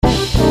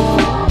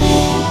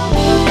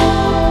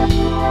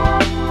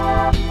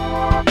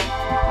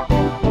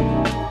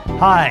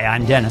Hi,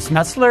 I'm Dennis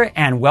Metzler,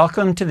 and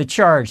welcome to The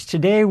Charge.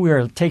 Today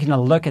we're taking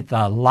a look at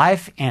the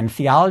life and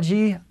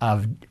theology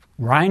of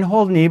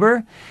Reinhold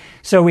Niebuhr.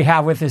 So we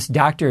have with us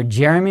Dr.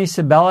 Jeremy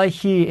Sabella.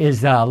 He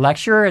is a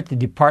lecturer at the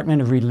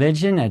Department of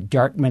Religion at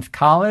Dartmouth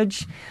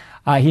College.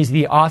 He's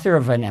the author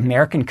of An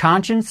American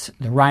Conscience,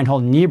 the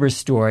Reinhold Niebuhr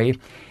story.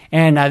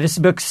 And this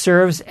book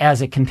serves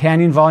as a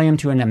companion volume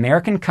to An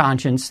American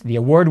Conscience, the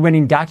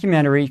award-winning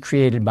documentary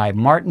created by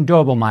Martin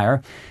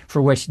Doblmeier,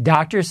 for which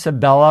Dr.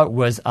 Sabella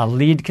was a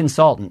lead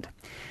consultant.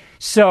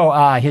 So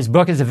his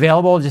book is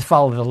available. Just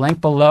follow the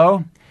link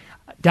below.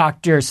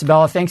 Dr.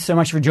 Sabella, thanks so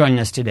much for joining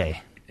us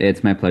today.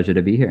 It's my pleasure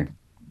to be here.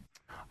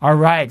 All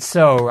right.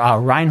 So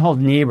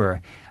Reinhold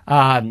Niebuhr.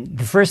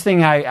 The first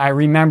thing I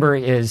remember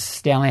is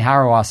Stanley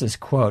Hauerwas's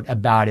quote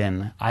about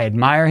him. I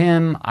admire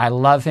him, I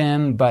love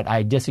him, but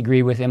I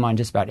disagree with him on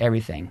just about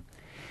everything.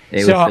 It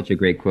was such a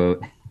great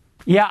quote.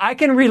 Yeah, I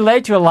can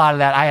relate to a lot of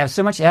that. I have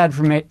so much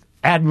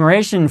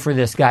admiration for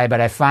this guy,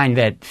 but I find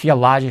that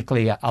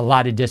theologically a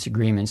lot of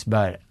disagreements,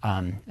 but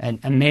an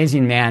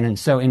amazing man and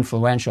so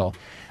influential.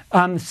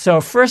 So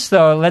first,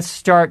 though, let's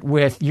start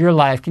with your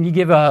life. Can you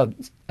give a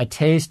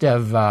taste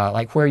of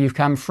like where you've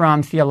come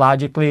from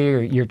theologically,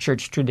 or your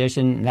church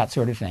tradition, that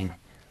sort of thing?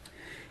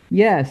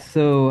 Yeah,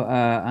 so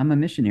I'm a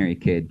missionary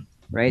kid,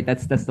 right?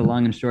 That's the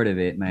long and short of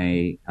it.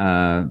 My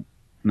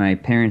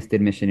parents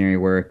did missionary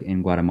work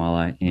in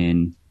Guatemala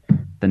in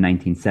the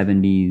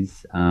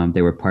 1970s.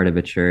 They were part of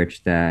a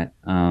church that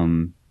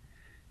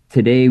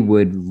today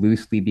would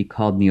loosely be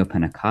called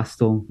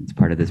Neo-Pentecostal. It's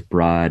part of this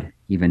broad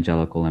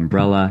evangelical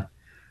umbrella.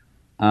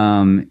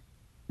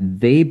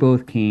 They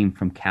both came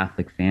from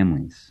Catholic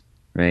families,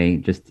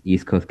 right? Just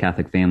East Coast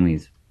Catholic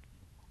families.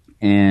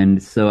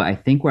 And so I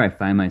think where I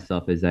find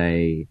myself is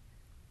I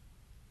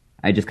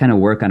just kind of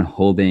work on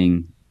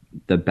holding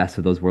the best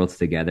of those worlds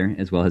together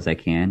as well as I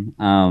can.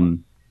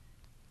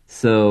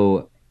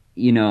 So,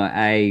 you know,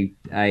 I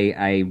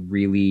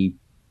really,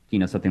 you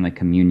know, something like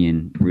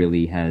communion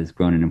really has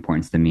grown in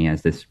importance to me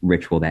as this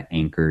ritual that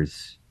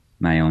anchors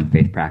my own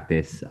faith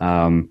practice.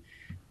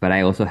 But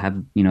I also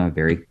have, you know, a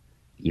very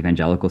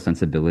evangelical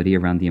sensibility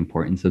around the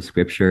importance of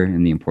scripture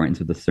and the importance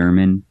of the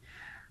sermon.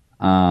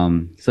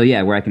 So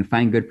yeah, where I can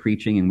find good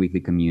preaching and weekly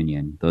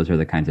communion, those are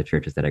the kinds of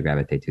churches that I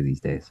gravitate to these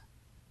days.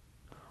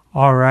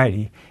 All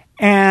righty.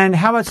 And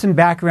how about some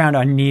background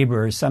on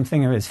Niebuhr,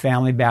 something of his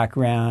family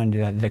background,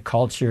 the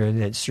culture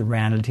that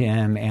surrounded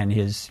him and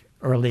his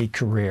early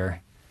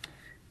career?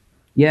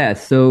 Yeah,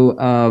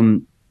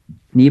 so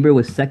Niebuhr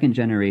was second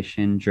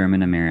generation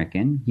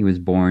German-American. He was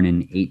born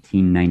in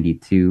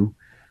 1892.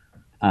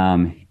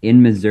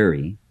 In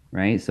Missouri,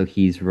 right? So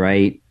he's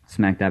right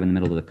smack dab in the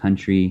middle of the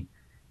country.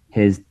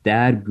 His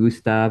dad,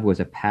 Gustav, was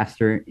a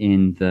pastor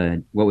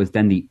in what was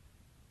then the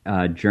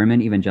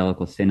German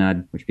Evangelical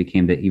Synod, which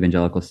became the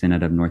Evangelical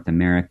Synod of North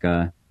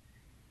America.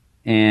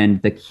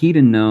 And the key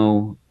to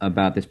know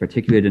about this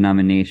particular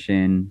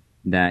denomination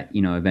that,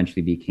 you know,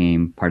 eventually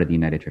became part of the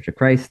United Church of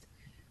Christ,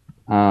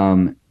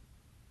 was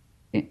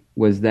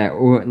that,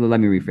 or let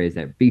me rephrase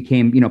that,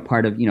 became, you know,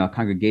 part of, you know, a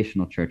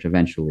congregational church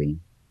eventually.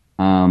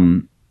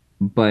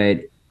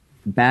 But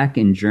back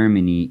in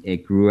Germany,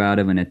 it grew out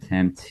of an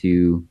attempt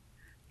to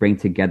bring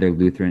together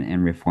Lutheran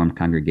and Reformed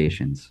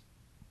congregations,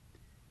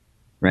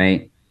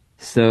 right?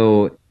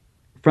 So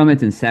from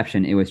its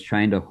inception, it was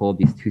trying to hold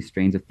these two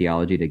strains of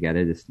theology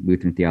together, this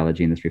Lutheran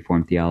theology and this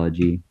Reformed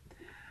theology.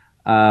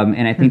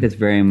 And I think that's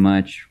very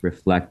much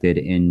reflected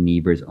in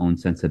Niebuhr's own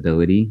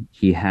sensibility.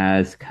 He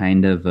has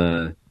kind of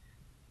a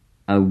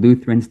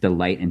Lutheran's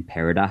delight in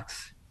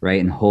paradox, right?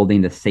 And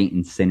holding the saint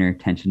and sinner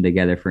tension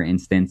together, for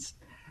instance.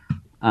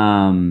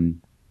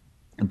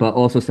 But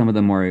also some of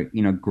the more,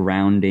 you know,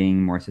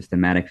 grounding, more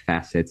systematic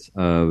facets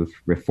of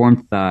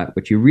Reformed thought,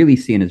 which you really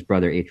see in his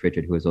brother H.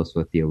 Richard, who is also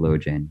a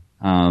theologian.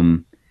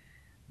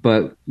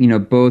 But, you know,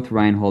 both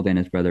Reinhold and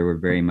his brother were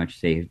very much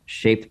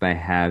shaped by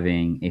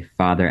having a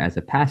father as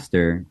a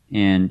pastor.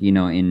 And, you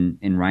know, in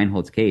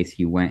Reinhold's case,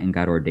 he went and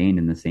got ordained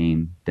in the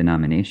same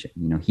denomination.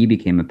 You know, he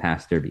became a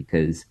pastor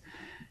because,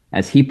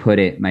 as he put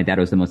it, my dad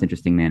was the most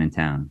interesting man in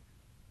town.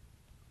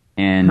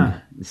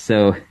 And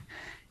so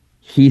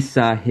he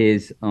saw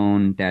his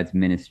own dad's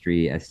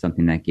ministry as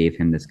something that gave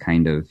him this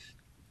kind of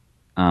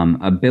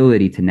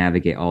ability to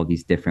navigate all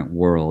these different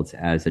worlds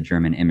as a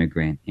German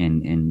immigrant.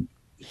 And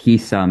he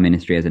saw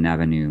ministry as an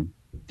avenue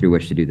through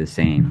which to do the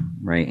same,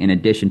 right? In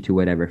addition to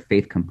whatever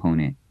faith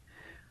component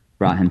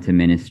brought him to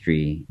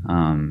ministry,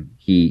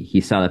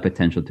 he saw the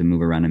potential to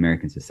move around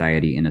American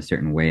society in a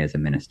certain way as a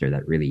minister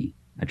that really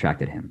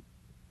attracted him.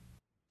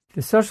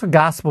 The social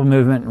gospel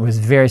movement was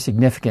very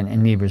significant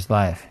in Niebuhr's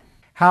life.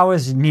 How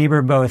was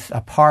Niebuhr both a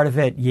part of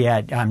it,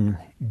 yet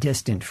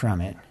distant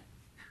from it?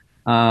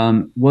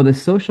 Well, the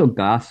social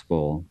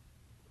gospel,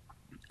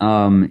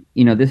 you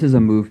know, this is a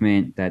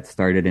movement that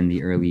started in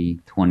the early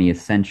 20th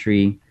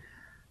century.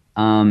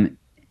 And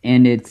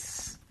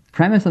it's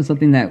premised on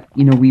something that,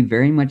 you know, we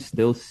very much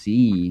still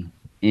see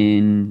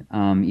in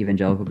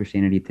evangelical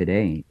Christianity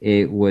today.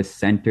 It was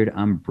centered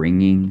on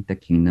bringing the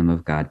kingdom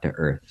of God to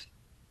earth.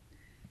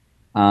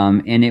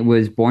 And it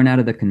was born out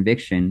of the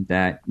conviction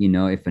that,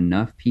 if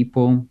enough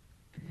people,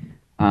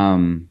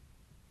 um,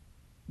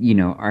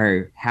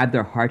 have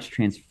their hearts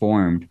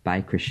transformed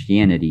by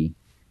Christianity,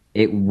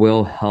 it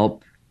will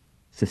help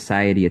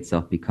society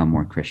itself become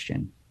more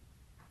Christian,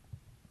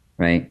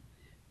 right?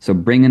 So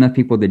bring enough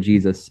people to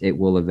Jesus, it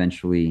will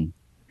eventually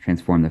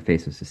transform the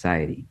face of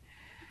society.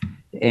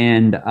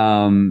 And,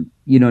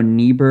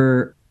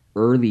 Niebuhr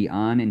early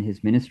on in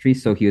his ministry,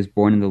 so he was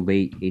born in the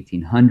late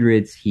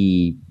 1800s.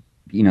 He,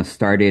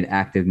 started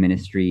active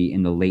ministry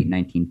in the late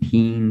 19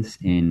 teens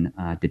in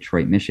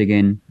Detroit,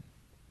 Michigan.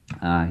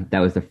 That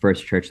was the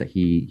first church that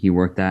he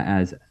worked at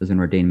as an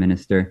ordained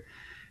minister.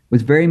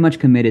 Was very much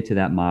committed to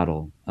that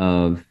model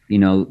of,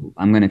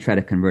 I'm going to try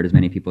to convert as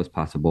many people as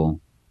possible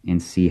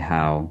and see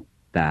how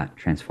that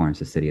transforms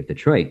the city of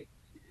Detroit.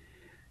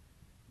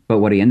 But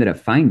what he ended up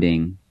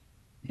finding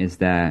is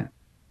that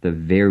the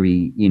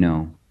very,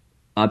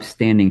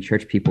 upstanding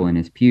church people in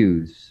his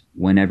pews,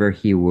 whenever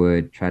he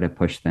would try to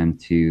push them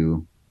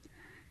to,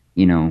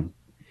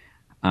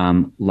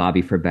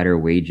 lobby for better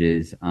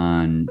wages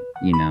on,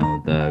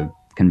 the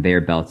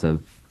conveyor belts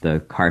of the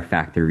car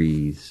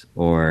factories,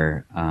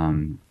 or,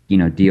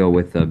 deal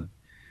with a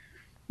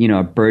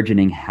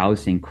burgeoning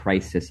housing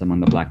crisis among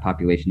the Black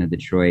population of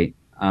Detroit,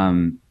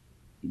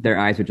 their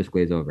eyes would just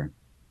glaze over.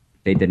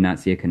 They did not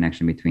see a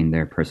connection between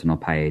their personal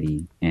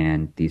piety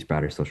and these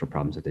broader social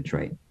problems of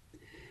Detroit.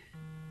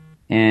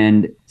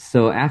 And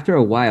so after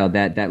a while,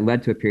 that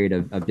led to a period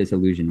of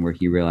disillusion where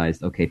he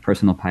realized, okay,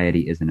 personal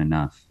piety isn't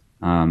enough.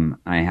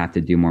 I have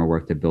to do more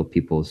work to build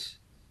people's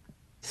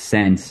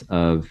sense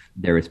of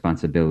their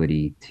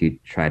responsibility to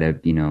try to,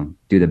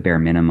 do the bare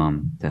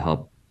minimum to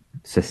help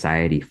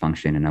society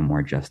function in a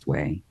more just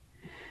way.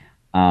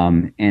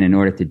 And in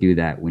order to do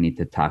that, we need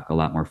to talk a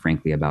lot more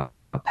frankly about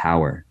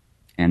power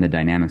and the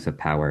dynamics of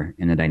power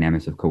and the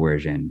dynamics of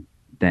coercion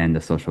than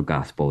the social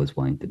gospel is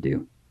willing to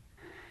do.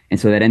 And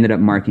so that ended up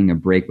marking a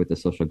break with the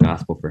social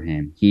gospel for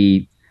him.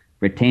 He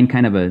retained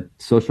kind of a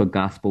social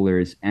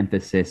gospeler's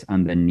emphasis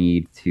on the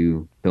need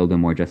to build a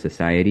more just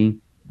society.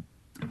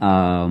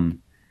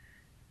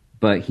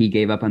 But he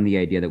gave up on the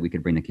idea that we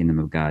could bring the kingdom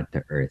of God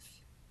to earth.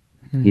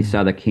 Mm-hmm. He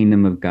saw the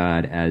kingdom of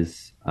God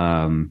as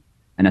an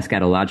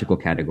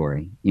eschatological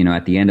category.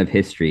 At the end of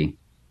history,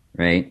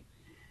 right?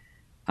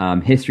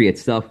 History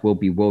itself will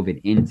be woven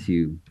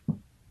into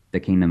the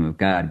kingdom of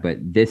God, but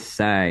this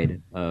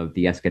side of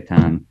the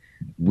eschaton,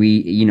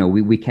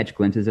 we catch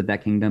glimpses of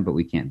that kingdom, but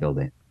we can't build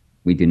it.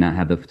 We do not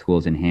have the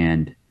tools in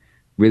hand.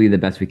 Really, the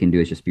best we can do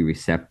is just be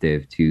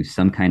receptive to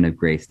some kind of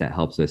grace that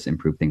helps us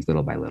improve things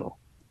little by little.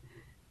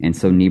 And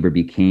so Niebuhr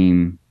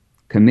became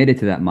committed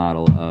to that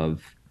model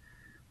of,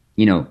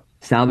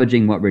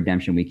 salvaging what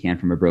redemption we can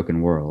from a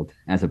broken world,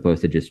 as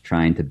opposed to just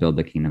trying to build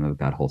the kingdom of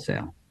God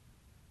wholesale.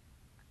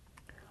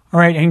 All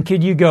right, and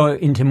could you go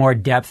into more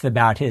depth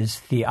about his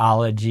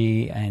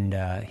theology and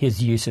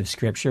his use of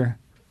Scripture?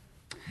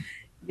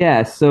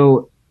 Yeah,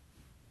 so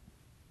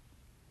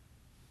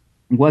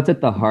what's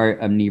at the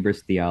heart of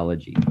Niebuhr's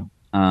theology?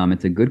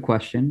 It's a good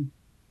question,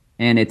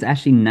 and it's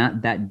actually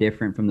not that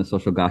different from the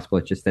social gospel.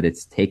 It's just that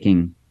it's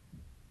taking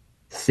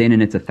sin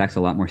and its effects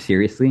a lot more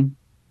seriously,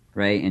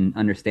 right? And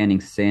understanding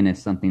sin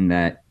as something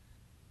that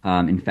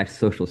infects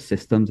social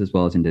systems as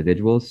well as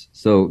individuals.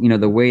 So,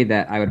 the way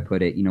that I would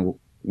put it,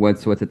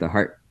 what's at the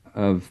heart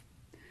of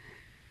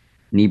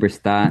Niebuhr's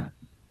thought,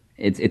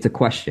 it's a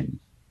question,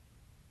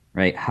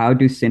 right? How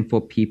do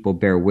sinful people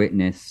bear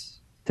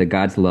witness to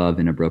God's love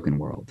in a broken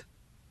world?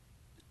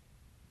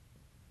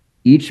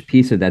 Each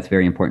piece of that's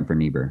very important for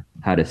Niebuhr.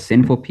 How do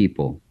sinful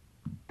people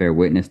bear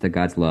witness to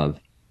God's love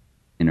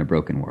in a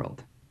broken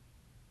world?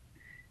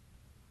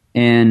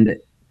 And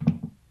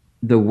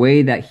the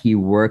way that he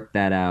worked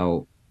that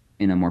out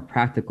in a more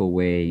practical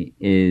way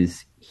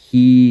is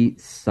he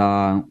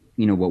saw,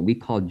 what we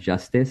call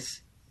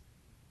justice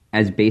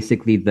as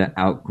basically the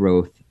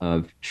outgrowth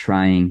of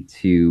trying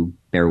to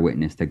bear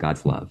witness to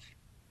God's love,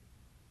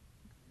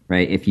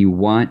 right? If you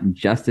want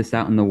justice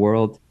out in the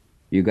world,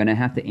 you're going to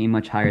have to aim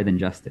much higher than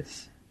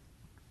justice,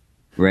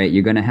 right?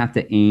 You're going to have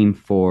to aim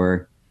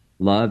for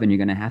love, and you're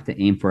going to have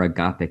to aim for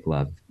agapic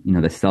love,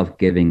 the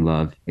self-giving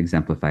love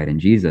exemplified in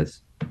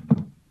Jesus.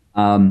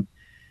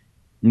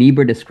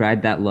 Niebuhr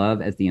described that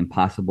love as the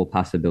impossible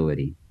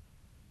possibility,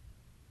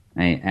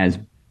 right? As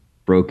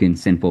broken,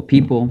 sinful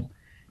people,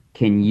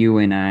 can you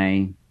and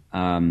I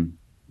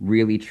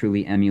really,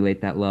 truly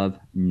emulate that love?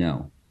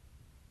 No.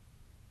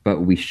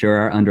 But we sure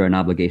are under an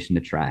obligation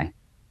to try.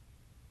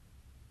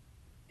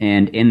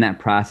 And in that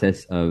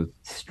process of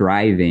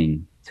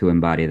striving to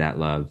embody that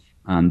love,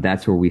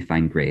 that's where we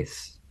find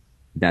grace.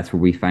 That's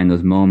where we find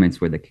those moments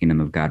where the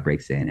kingdom of God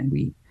breaks in and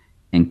we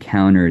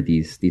encounter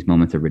these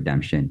moments of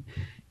redemption.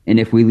 And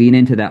if we lean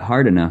into that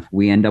hard enough,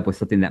 we end up with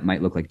something that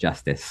might look like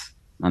justice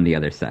on the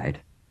other side.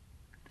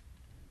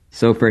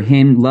 So for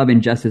him, love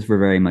and justice were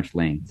very much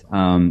linked.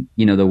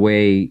 The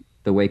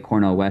way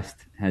Cornel West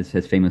has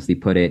famously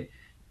put it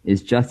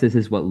is justice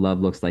is what love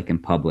looks like in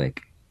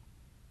public.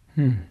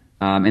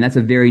 And that's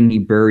a very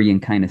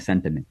Niebuhrian kind of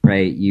sentiment,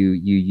 right?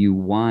 You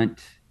want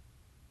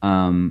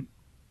um,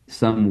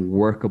 some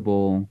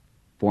workable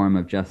form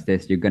of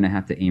justice, you're going to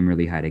have to aim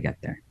really high to get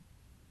there.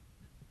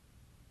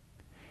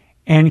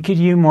 And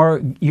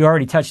you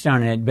already touched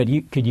on it, but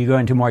could you go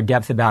into more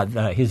depth about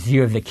his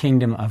view of the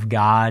kingdom of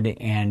God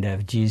and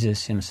of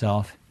Jesus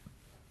himself?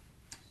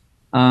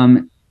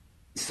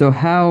 So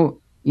how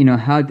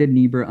did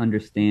Niebuhr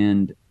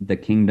understand the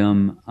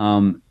kingdom?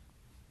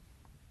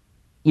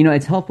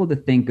 It's helpful to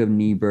think of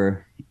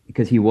Niebuhr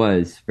because he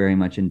was very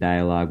much in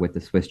dialogue with the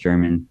Swiss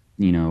German,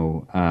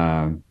 World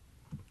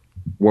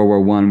War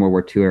I, World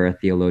War II era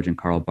theologian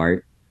Karl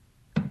Barth.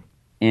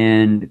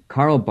 And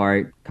Karl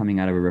Barth, coming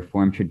out of a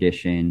Reformed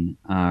tradition,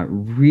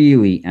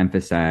 really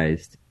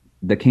emphasized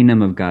the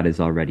kingdom of God is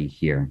already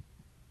here,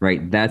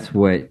 right? That's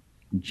what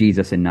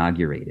Jesus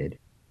inaugurated,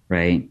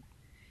 right?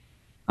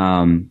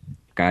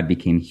 God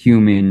became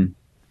human.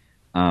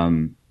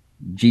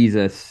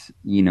 Jesus,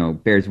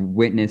 bears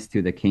witness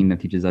to the kingdom,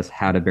 teaches us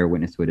how to bear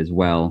witness to it as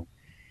well.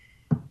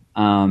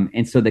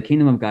 And so the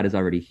kingdom of God is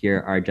already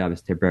here. Our job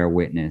is to bear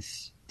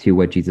witness to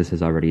what Jesus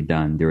has already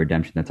done, the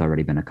redemption that's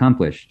already been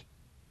accomplished.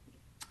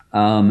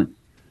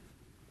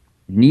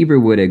 Niebuhr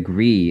would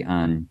agree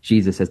on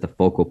Jesus as the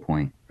focal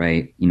point,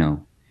 right?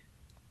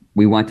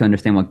 We want to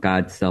understand what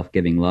God's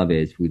self-giving love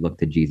is. We look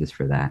to Jesus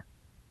for that.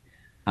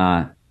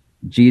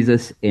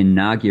 Jesus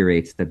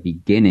inaugurates the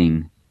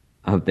beginning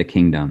of the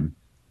kingdom,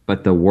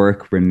 but the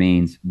work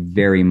remains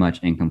very much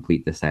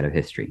incomplete this side of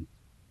history.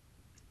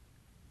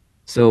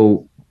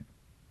 So,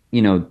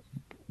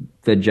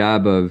 the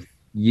job of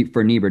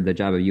for Niebuhr, the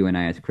job of you and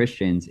I as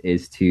Christians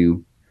is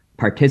to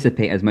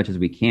participate as much as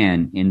we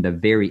can in the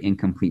very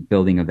incomplete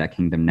building of that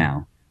kingdom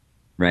now,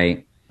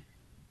 right?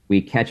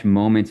 We catch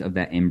moments of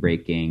that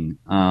inbreaking.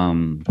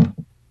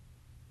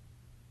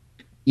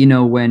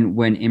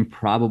 When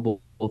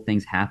improbable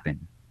things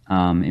happen,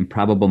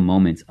 improbable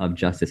moments of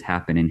justice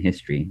happen in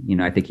history.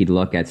 I think he'd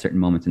look at certain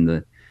moments in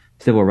the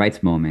civil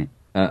rights movement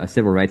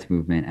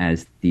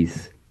as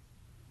these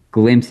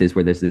glimpses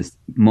where there's this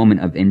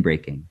moment of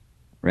inbreaking,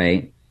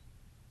 right?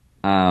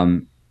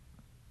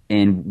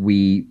 And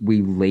we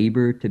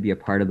labor to be a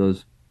part of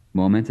those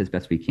moments as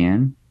best we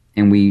can,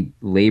 and we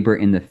labor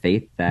in the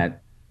faith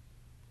that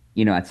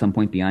at some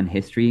point beyond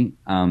history,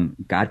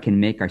 God can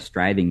make our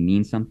striving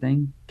mean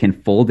something, can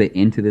fold it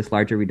into this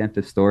larger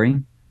redemptive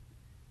story.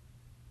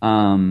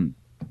 But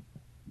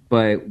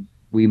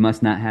we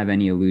must not have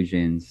any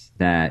illusions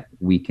that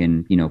we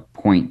can,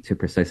 point to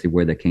precisely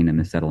where the kingdom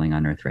is settling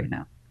on earth right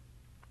now.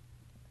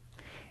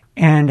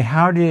 And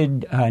how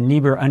did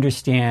Niebuhr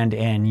understand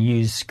and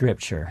use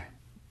Scripture?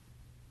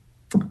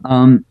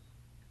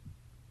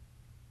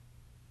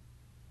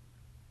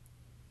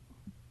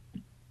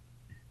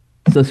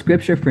 So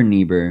Scripture for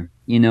Niebuhr,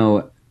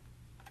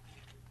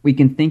 we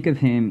can think of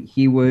him,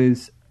 he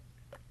was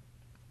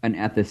an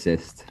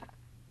ethicist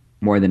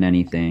more than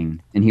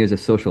anything, and he was a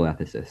social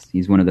ethicist.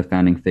 He's one of the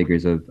founding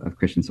figures of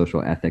Christian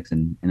social ethics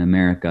in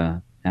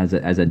America as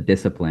a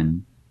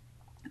discipline.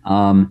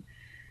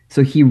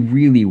 So he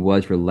really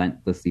was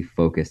relentlessly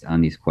focused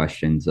on these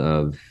questions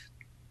of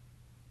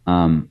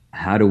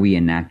how do we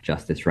enact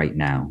justice right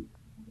now?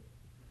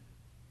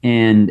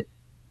 And,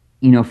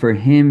 for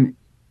him,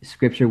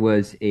 Scripture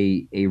was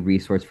a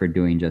resource for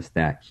doing just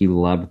that. He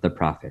loved the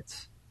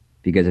prophets,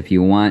 because if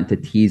you want to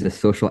tease a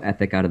social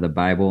ethic out of the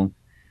Bible,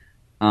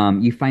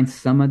 you find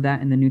some of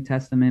that in the New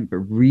Testament, but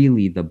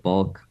really the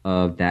bulk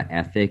of that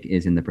ethic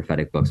is in the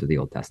prophetic books of the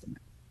Old Testament,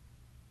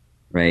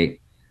 right?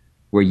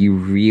 Where you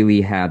really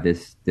have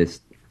this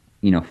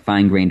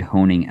fine-grained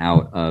honing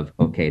out of,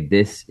 okay,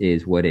 this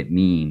is what it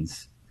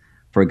means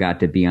for God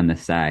to be on the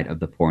side of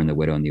the poor and the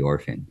widow and the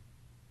orphan,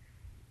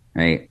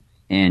 right?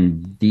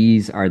 And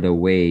these are the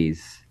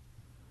ways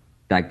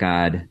that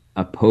God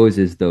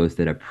opposes those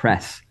that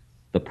oppress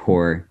the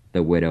poor,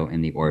 the widow,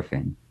 and the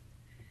orphan.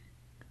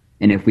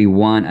 And if we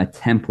want a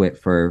template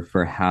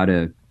for how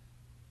to,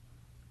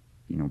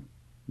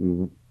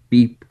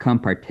 become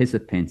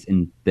participants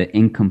in the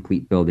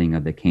incomplete building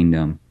of the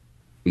kingdom,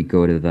 we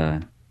go to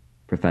the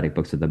prophetic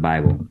books of the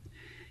Bible.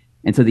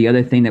 And so the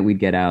other thing that we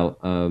get out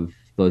of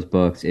those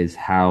books is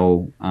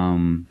how,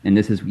 and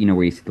this is,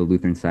 where you see the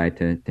Lutheran side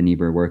to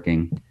Niebuhr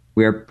working,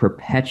 we are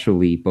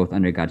perpetually both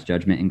under God's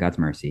judgment and God's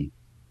mercy,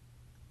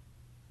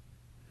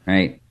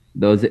 right?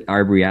 Those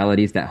are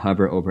realities that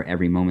hover over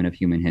every moment of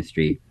human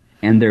history,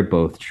 and they're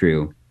both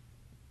true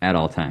at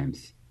all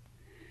times.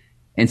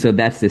 And so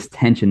that's this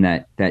tension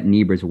that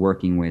Niebuhr's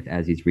working with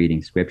as he's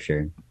reading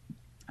Scripture.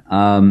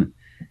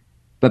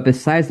 But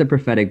besides the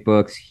prophetic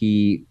books,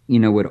 he,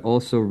 would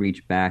also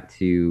reach back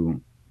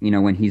to,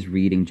 when he's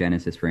reading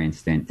Genesis, for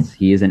instance,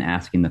 he isn't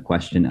asking the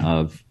question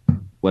of,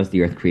 was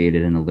the earth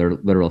created in a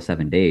literal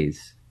 7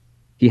 days?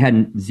 He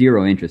had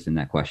zero interest in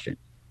that question.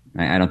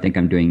 I don't think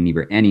I'm doing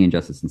Niebuhr any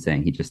injustice in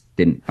saying he just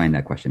didn't find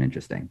that question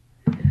interesting.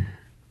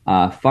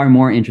 Far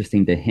more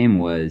interesting to him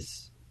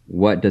was,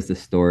 what does the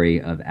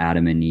story of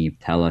Adam and Eve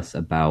tell us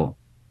about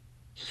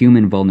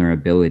human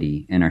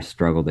vulnerability and our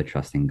struggle to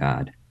trust in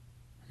God?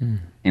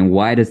 And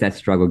why does that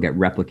struggle get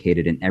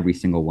replicated in every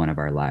single one of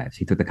our lives?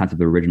 He took the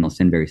concept of original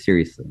sin very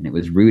seriously, and it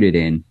was rooted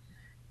in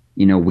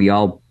we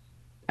all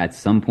at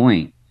some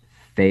point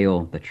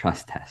fail the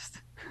trust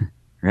test,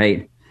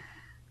 right?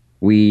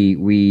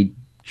 We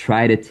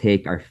try to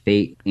take our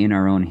fate in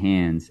our own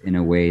hands in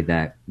a way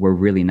that we're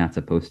really not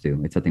supposed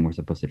to. It's something we're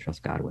supposed to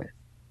trust God with.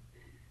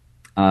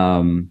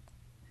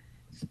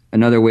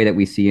 Another way that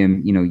we see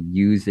him,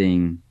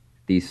 using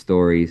these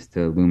stories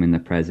to illumine the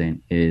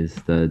present is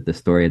the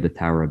story of the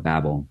Tower of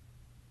Babel.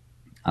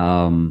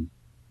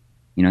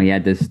 He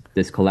had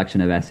this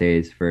collection of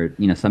essays for,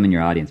 some in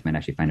your audience might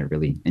actually find it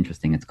really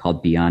interesting. It's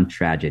called Beyond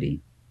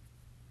Tragedy.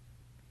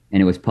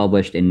 And it was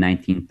published in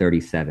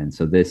 1937.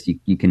 So this,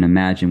 you can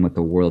imagine what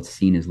the world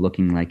scene is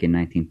looking like in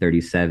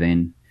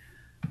 1937.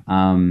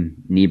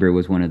 Niebuhr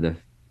was one of the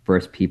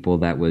first people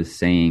that was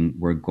saying,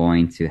 we're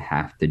going to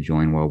have to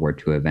join World War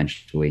II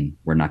eventually.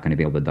 We're not going to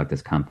be able to duck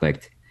this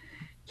conflict.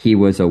 He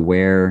was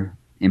aware,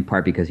 in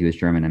part because he was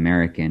German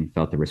American,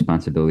 felt the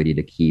responsibility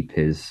to keep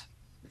his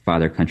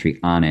father country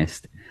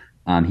honest.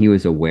 He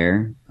was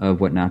aware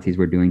of what Nazis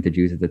were doing to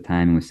Jews at the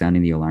time and was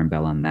sounding the alarm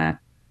bell on that.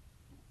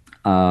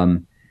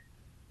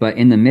 But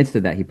in the midst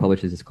of that, he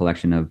publishes this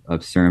collection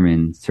of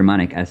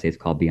sermonic essays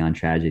called Beyond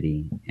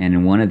Tragedy. And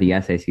in one of the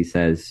essays, he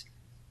says,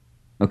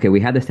 okay, we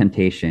had this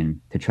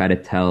temptation to try to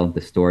tell the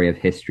story of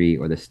history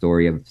or the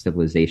story of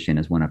civilization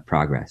as one of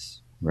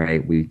progress,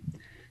 right? We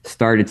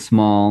started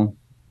small,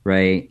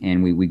 right?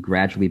 And we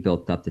gradually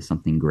built up to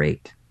something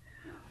great.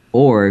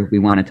 Or we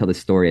want to tell the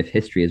story of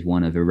history as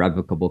one of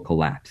irrevocable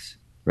collapse,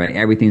 right?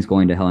 Everything's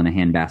going to hell in a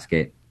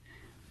handbasket.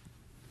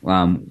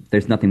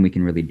 There's nothing we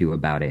can really do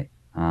about it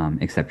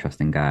except trust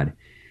in God.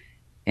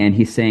 And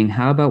he's saying,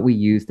 how about we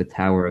use the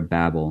Tower of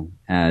Babel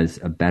as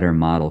a better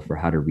model for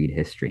how to read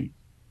history,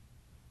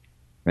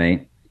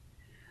 right?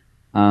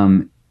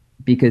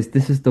 Because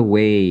this is the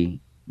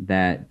way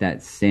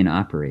that sin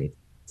operates.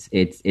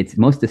 It's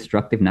most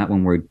destructive not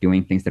when we're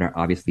doing things that are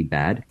obviously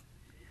bad.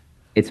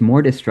 It's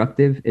most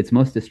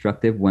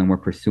destructive when we're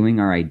pursuing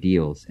our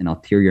ideals and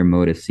ulterior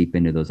motives seep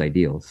into those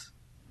ideals,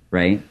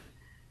 right?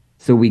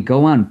 So we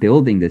go on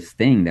building this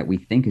thing that we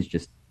think is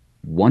just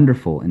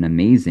wonderful and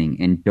amazing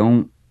and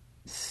don't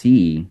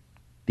see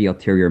the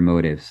ulterior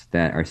motives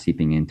that are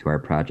seeping into our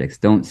projects,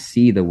 don't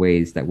see the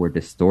ways that we're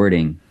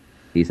distorting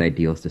these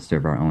ideals to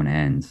serve our own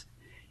ends.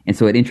 And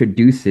so it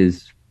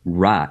introduces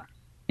rot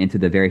into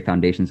the very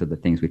foundations of the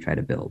things we try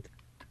to build.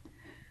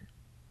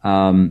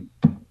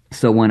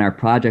 So when our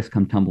projects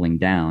come tumbling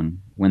down,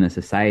 when the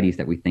societies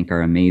that we think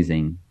are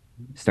amazing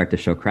start to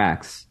show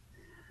cracks,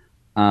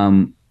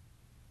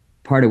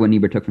 part of what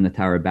Niebuhr took from the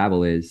Tower of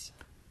Babel is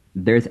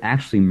there's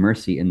actually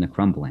mercy in the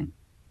crumbling,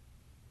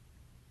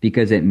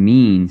 because it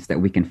means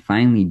that we can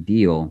finally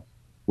deal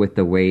with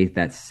the ways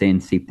that sin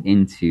seeped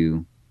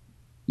into,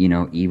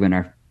 even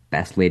our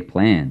best laid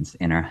plans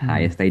and our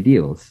highest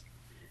ideals.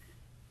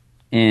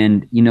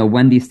 And,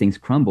 when these things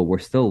crumble, we're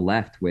still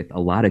left with a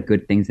lot of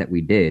good things that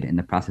we did in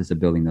the process of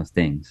building those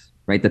things,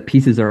 right? The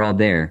pieces are all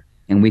there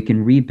and we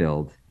can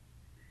rebuild,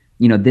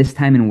 this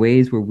time in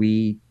ways where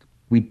we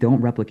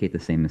don't replicate the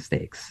same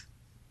mistakes.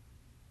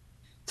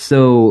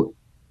 So,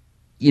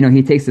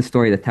 he takes the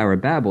story of the Tower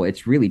of Babel.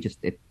 It's really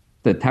just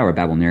the Tower of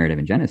Babel narrative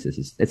in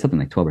Genesis. It's something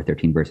like 12 or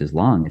 13 verses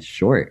long. It's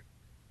short.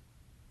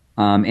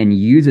 And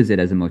uses it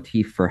as a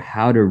motif for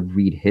how to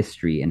read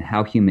history and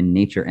how human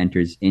nature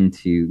enters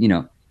into,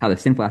 how the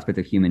sinful aspect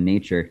of human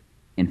nature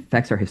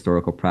infects our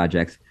historical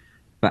projects,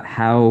 but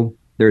how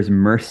there's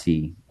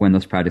mercy when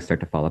those projects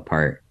start to fall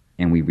apart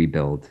and we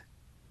rebuild,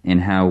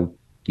 and how,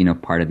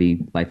 part of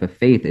the life of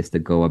faith is to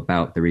go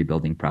about the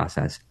rebuilding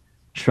process,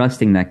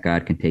 trusting that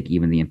God can take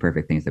even the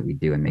imperfect things that we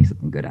do and make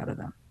something good out of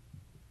them.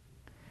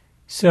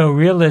 So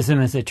realism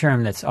is a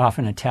term that's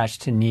often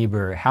attached to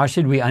Niebuhr. How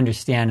should we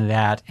understand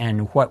that,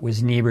 and what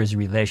was Niebuhr's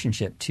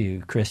relationship to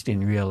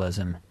Christian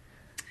realism?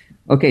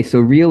 Okay, so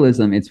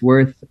realism, it's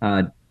worth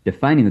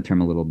defining the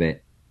term a little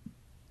bit,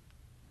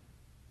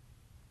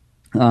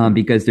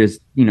 because there's,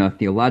 a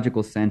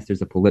theological sense,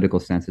 there's a political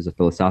sense, there's a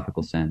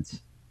philosophical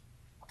sense.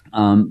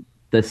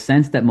 The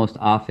sense that most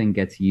often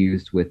gets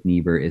used with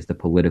Niebuhr is the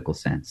political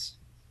sense,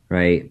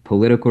 right?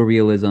 Political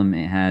realism,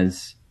 it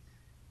has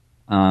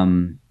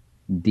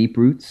deep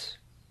roots,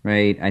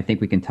 right? I think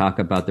we can talk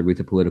about the roots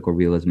of political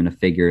realism in a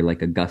figure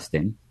like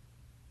Augustine,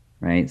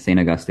 right? St.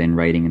 Augustine,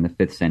 writing in the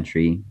 5th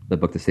century, the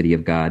book, The City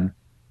of God.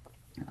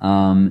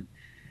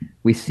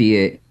 We see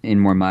it in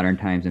more modern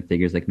times in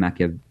figures like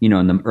Machiavelli,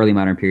 in the early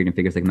modern period in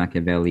figures like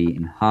Machiavelli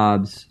and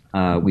Hobbes.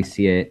 We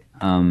see it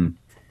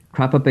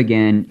crop up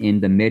again in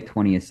the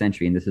mid-20th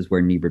century, and this is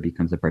where Niebuhr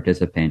becomes a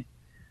participant.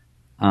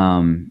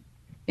 The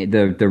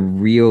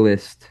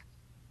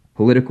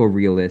political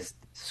realist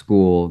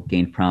school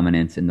gained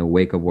prominence in the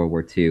wake of World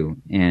War II,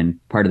 and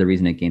part of the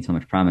reason it gained so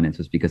much prominence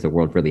was because the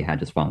world really had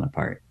just fallen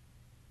apart.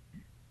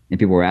 And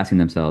people were asking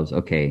themselves,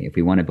 okay, if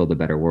we want to build a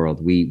better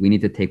world, we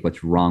need to take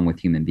what's wrong with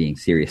human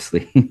beings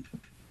seriously if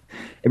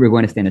we're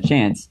going to stand a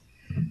chance.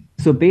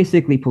 So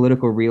basically,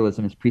 political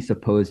realism is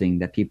presupposing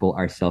that people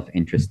are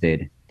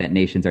self-interested, that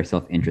nations are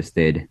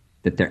self-interested,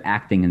 that they're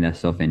acting in their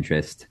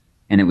self-interest,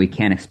 and that we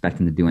can't expect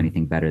them to do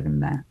anything better than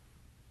that.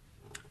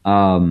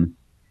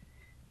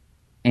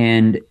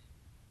 And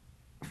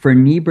for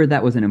Niebuhr,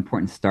 that was an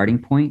important starting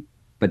point,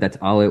 but that's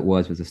all it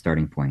was a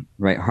starting point,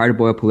 right?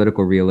 Hard-boiled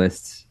political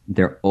realists,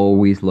 they're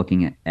always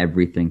looking at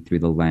everything through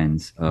the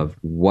lens of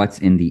what's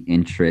in the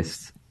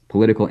interests,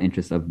 political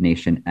interests of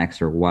nation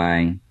X or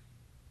Y.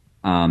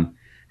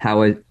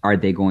 How are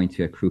they going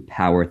to accrue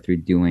power through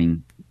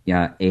doing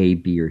A,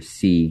 B, or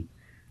C,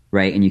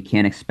 right? And you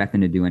can't expect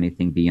them to do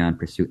anything beyond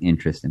pursue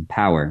interest and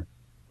power.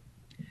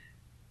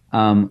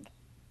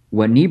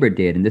 What Niebuhr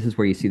did, and this is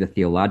where you see the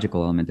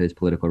theological element of his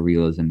political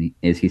realism,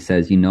 is he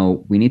says,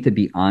 we need to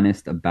be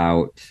honest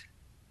about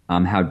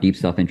how deep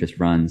self-interest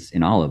runs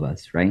in all of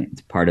us, right?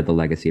 It's part of the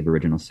legacy of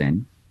original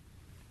sin.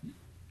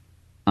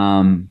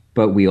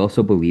 But we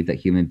also believe that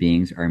human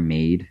beings are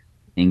made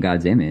in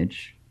God's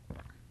image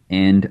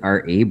and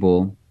are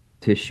able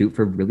to shoot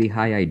for really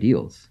high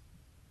ideals.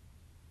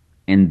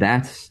 And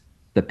that's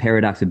the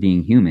paradox of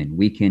being human.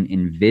 We can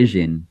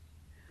envision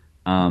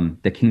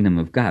the kingdom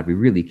of God. We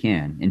really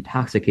can.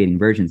 Intoxicating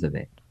versions of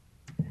it.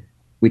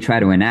 We try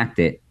to enact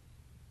it.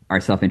 Our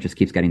self-interest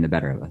keeps getting the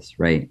better of us,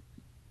 right?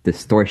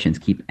 Distortions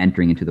keep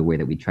entering into the way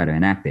that we try to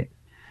enact it.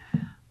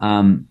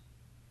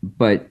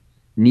 But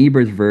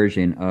Niebuhr's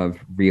version of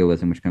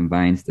realism, which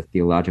combines the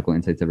theological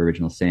insights of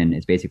original sin,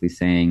 is basically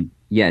saying,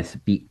 yes,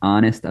 be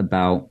honest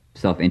about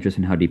self-interest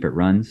and how deep it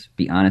runs.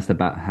 Be honest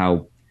about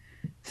how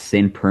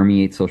sin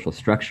permeates social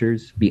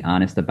structures. Be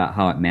honest about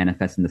how it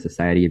manifests in the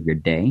society of your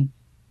day.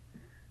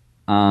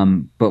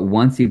 But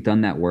once you've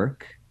done that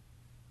work,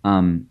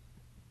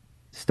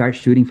 start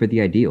shooting for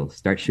the ideals.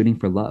 Start shooting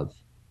for love,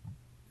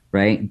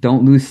 right?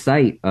 Don't lose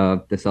sight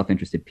of the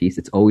self-interested piece.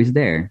 It's always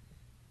there.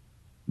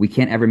 We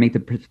can't ever make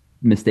the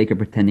mistake of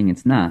pretending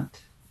it's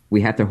not.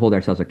 We have to hold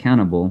ourselves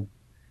accountable.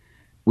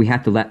 We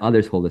have to let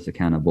others hold us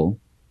accountable,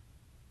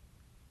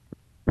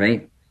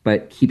 right?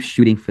 But keep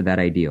shooting for that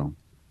ideal,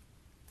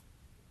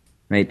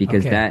 right?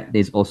 Because that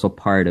is also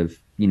part of,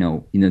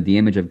 the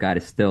image of God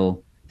is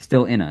still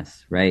in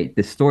us, right?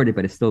 Distorted,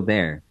 but it's still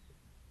there,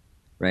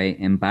 right?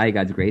 And by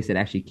God's grace, it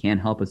actually can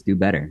help us do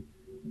better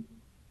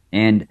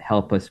and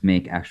help us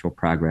make actual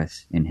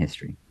progress in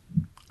history.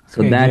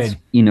 So that's,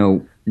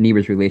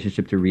 Niebuhr's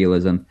relationship to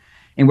realism,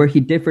 and where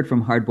he differed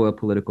from hard-boiled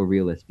political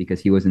realists,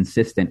 because he was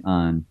insistent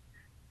on,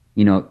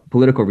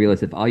 political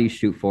realists, if all you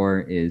shoot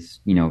for is,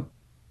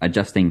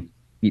 adjusting,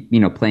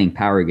 playing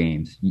power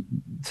games,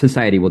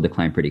 society will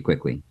decline pretty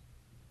quickly.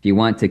 If you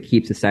want to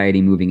keep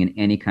society moving in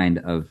any kind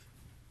of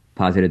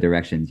positive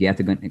directions, you have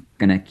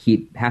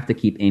to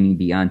keep aiming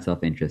beyond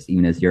self-interest,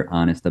 even as you're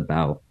honest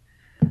about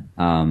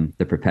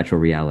the perpetual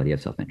reality of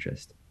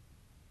self-interest.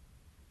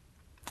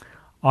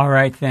 All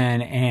right,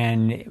 then,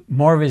 and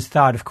more of his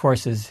thought, of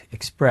course, is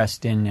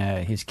expressed in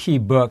his key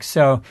books.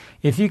 So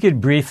if you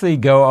could briefly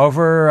go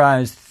over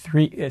his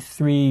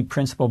three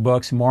principal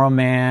books, Moral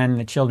Man,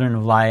 The Children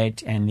of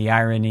Light, and The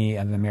Irony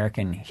of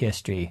American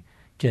History.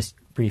 Just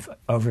brief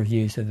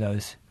overviews of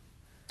those.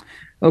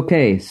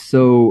 Okay,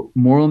 so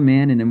Moral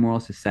Man and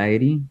Immoral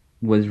Society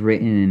was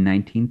written in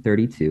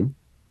 1932.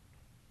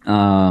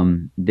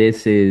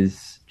 This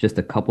is just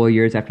a couple of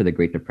years after the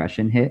Great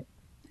Depression hit.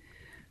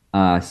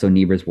 So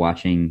Niebuhr's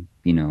watching,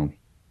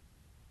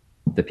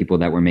 the people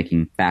that were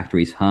making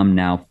factories hum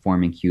now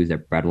forming queues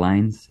at bread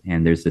lines,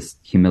 and there's this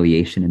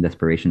humiliation and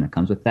desperation that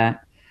comes with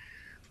that.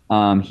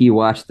 He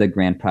watched the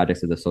grand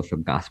projects of the social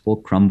gospel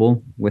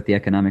crumble with the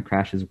economic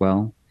crash as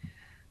well.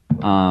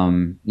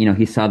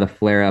 He saw the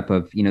flare up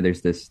of,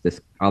 there's this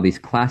all these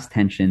class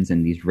tensions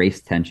and these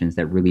race tensions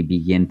that really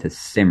begin to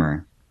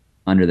simmer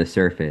under the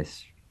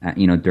surface,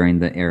 during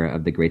the era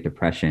of the Great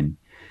Depression.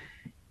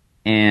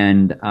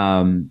 And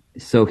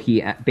so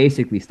he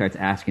basically starts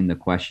asking the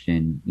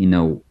question,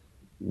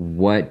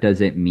 what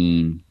does it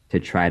mean to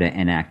try to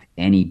enact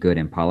any good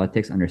in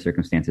politics under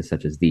circumstances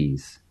such as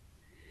these?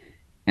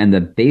 And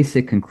the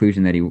basic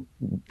conclusion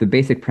the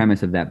basic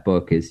premise of that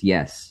book is,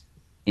 yes,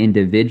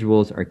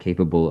 individuals are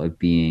capable of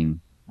being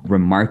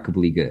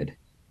remarkably good,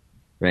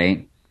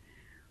 right?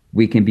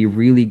 We can be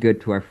really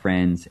good to our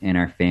friends and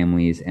our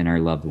families and our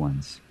loved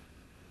ones.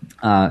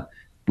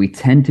 We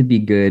tend to be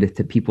good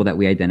to people that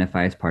we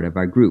identify as part of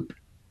our group,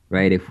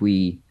 right? If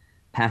we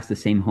pass the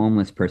same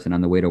homeless person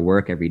on the way to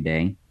work every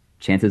day,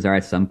 chances are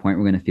at some point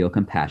we're going to feel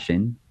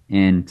compassion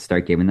and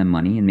start giving them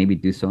money, and maybe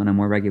do so on a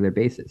more regular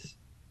basis,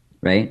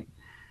 right?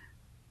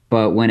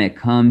 But when it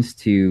comes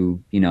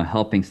to,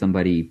 helping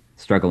somebody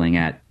struggling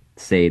at,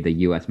 say, the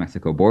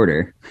U.S.-Mexico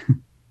border,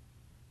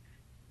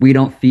 we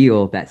don't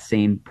feel that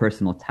same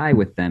personal tie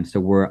with them, so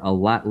we're a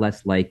lot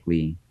less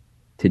likely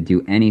to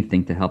do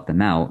anything to help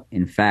them out.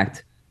 In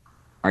fact,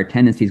 our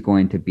tendency is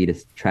going to be to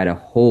try to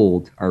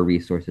hold our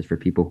resources for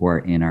people who are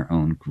in our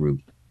own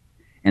group.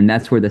 And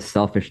that's where the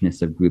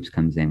selfishness of groups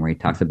comes in, where he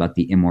talks about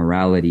the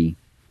immorality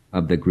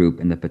of the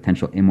group and the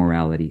potential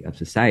immorality of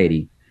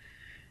society.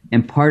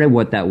 And part of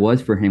what that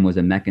was for him was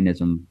a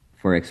mechanism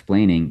for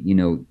explaining,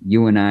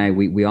 you and I,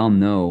 we all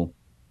know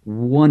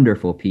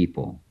wonderful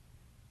people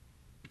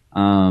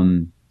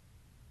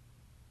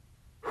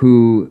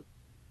who,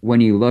 when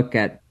you look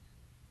at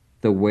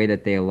the way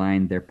that they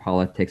align their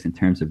politics in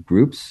terms of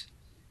groups,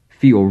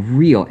 feel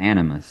real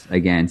animus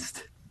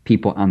against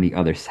people on the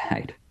other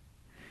side,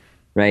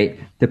 right?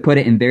 To put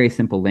it in very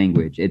simple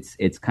language,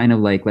 it's kind of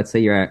like, let's say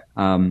you're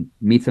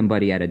meet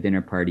somebody at a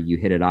dinner party, you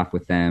hit it off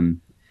with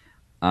them.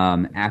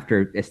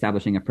 After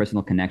establishing a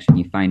personal connection,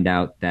 you find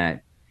out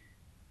that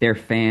they're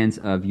fans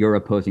of your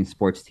opposing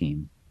sports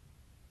team,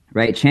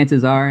 right?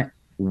 Chances are,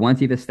 once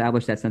you've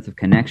established that sense of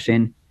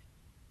connection,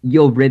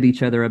 you'll rib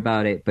each other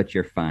about it, but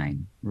you're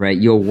fine, right?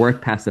 You'll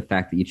work past the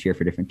fact that you cheer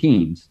for different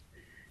teams.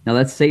 Now,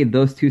 let's say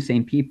those two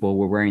same people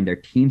were wearing their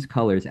team's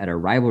colors at a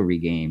rivalry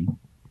game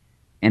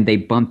and they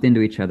bumped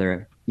into each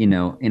other, in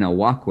a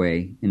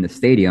walkway in the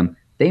stadium.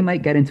 They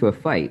might get into a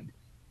fight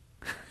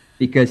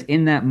because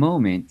in that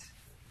moment,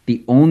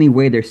 the only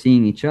way they're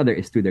seeing each other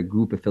is through their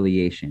group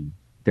affiliation.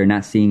 They're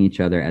not seeing each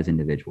other as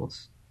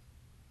individuals.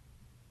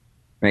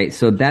 Right?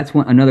 So that's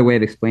another way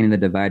of explaining the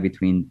divide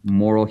between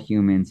moral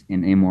humans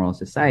and immoral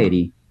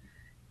society.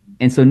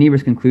 And so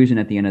Niebuhr's conclusion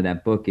at the end of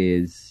that book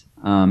is,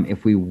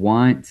 if we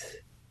want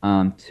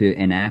to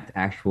enact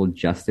actual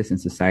justice in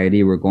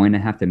society, we're going to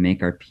have to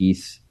make our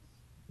peace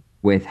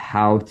with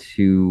how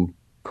to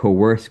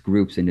coerce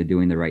groups into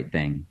doing the right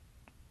thing,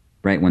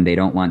 right, when they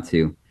don't want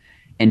to.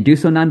 And do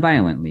so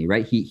nonviolently,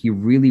 right? He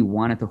really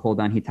wanted to hold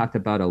on. He talked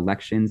about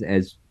elections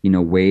as,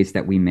 ways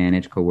that we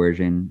manage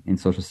coercion in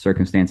social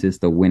circumstances.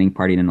 The winning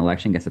party in an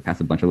election gets to pass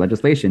a bunch of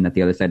legislation that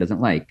the other side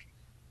doesn't like.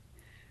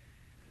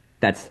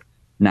 That's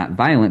not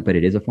violent, but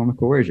it is a form of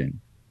coercion,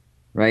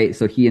 right?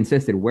 So he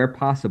insisted, where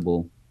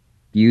possible,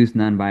 use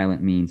nonviolent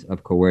means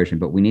of coercion.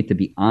 But we need to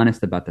be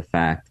honest about the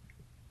fact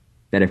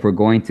that if we're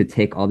going to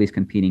take all these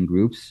competing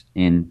groups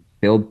and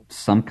build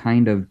some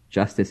kind of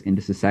justice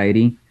into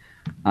society,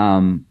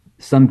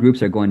 some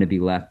groups are going to be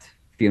left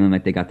feeling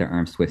like they got their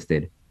arms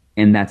twisted.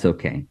 And that's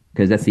okay,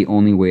 because that's the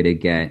only way to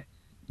get,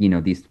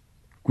 these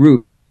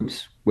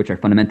groups, which are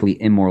fundamentally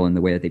immoral in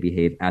the way that they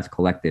behave as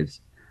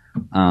collectives,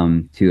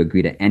 to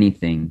agree to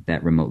anything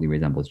that remotely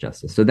resembles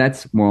justice. So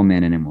that's Moral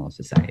Man and Immoral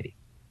Society.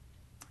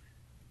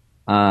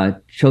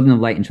 Children of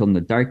Light and Children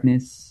of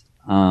Darkness.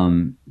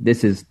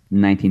 This is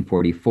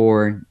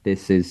 1944.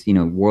 This is,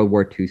 World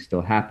War II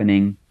still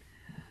happening.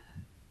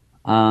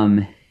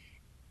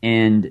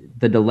 And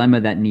the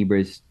dilemma that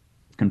Niebuhr's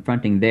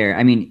confronting there,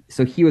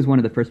 so he was one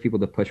of the first people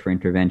to push for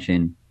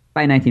intervention.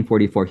 By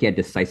 1944, he had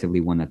decisively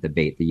won that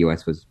debate. The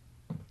U.S. was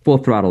full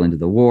throttle into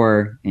the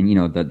war, and,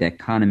 the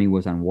economy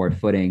was on war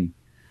footing.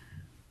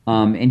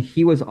 And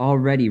he was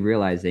already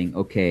realizing,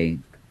 okay,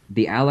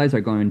 the Allies are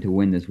going to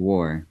win this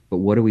war, but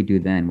what do we do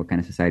then? What kind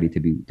of society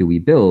do we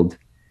build?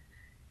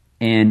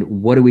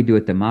 And what do we do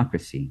with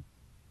democracy?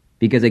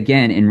 Because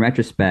again, in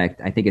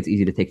retrospect, I think it's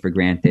easy to take for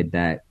granted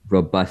that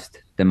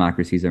robust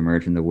democracies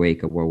emerged in the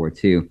wake of World War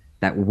II.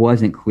 That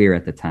wasn't clear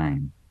at the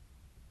time,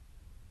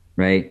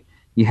 right?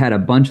 You had a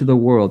bunch of the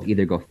world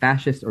either go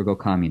fascist or go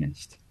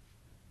communist,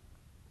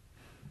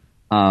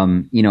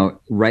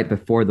 right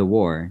before the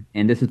war.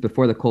 And this is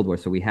before the Cold War,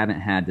 so we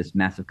haven't had this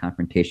massive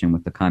confrontation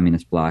with the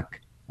communist bloc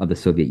of the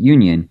Soviet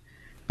Union.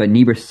 But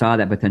Niebuhr saw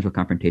that potential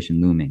confrontation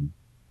looming.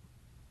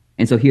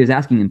 And so he was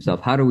asking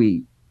himself, how do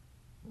we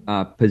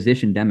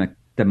position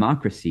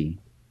democracy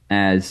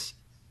as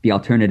the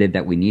alternative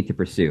that we need to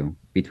pursue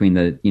between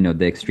the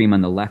extreme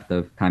on the left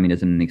of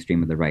communism and the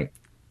extreme of the right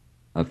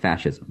of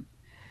fascism.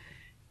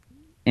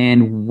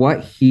 And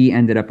what he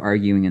ended up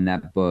arguing in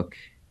that book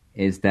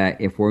is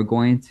that if we're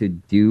going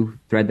to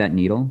thread that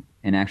needle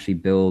and actually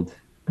build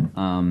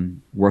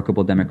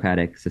workable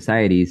democratic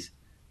societies,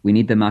 we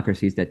need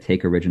democracies that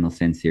take original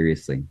sin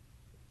seriously,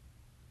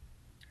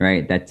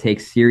 right? That take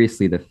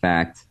seriously the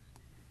fact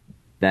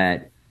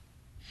that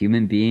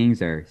human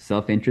beings are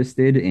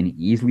self-interested and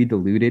easily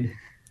deluded,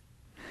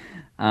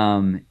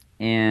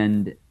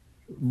 and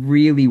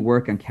really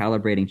work on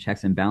calibrating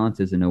checks and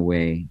balances in a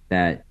way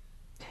that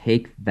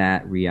take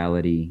that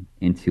reality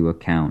into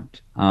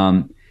account.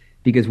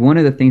 Because one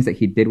of the things that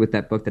he did with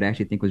that book that I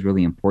actually think was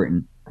really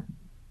important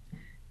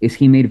is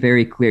he made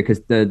very clear, because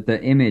the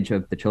image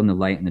of the children of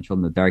light and the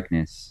children of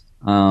darkness,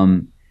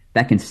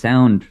 that can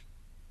sound,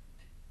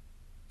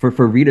 for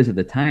readers of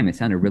the time, it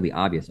sounded really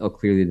obvious. Oh,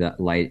 clearly the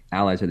light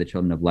allies are the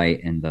children of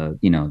light, and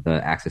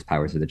the Axis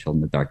powers are the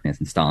children of darkness,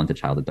 and Stalin's a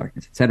child of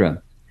darkness,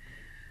 etc.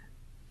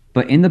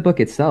 But in the book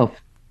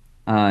itself,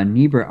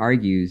 Niebuhr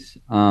argues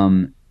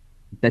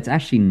that's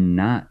actually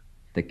not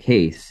the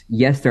case.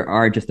 Yes, there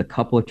are just a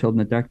couple of children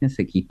of darkness.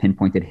 Like he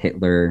pinpointed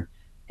Hitler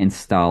and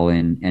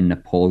Stalin and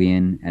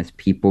Napoleon as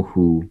people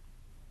who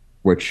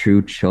were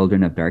true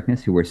children of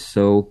darkness, who were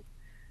so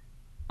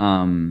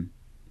bent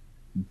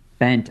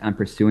on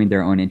pursuing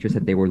their own interests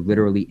that they were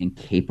literally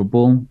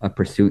incapable of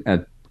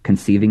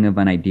conceiving of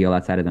an ideal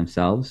outside of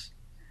themselves.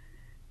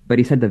 But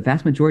he said the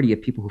vast majority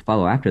of people who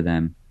follow after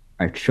them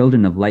are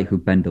children of light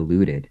who've been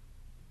deluded,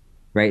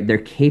 right? They're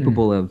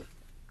capable of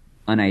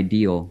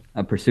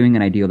pursuing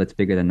an ideal that's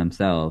bigger than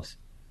themselves.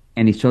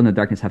 And these children of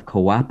darkness have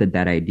co-opted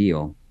that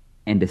ideal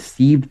and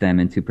deceived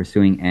them into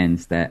pursuing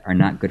ends that are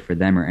not good for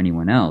them or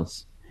anyone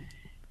else.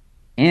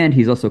 And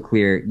he's also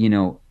clear,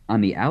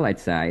 on the Allied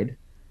side,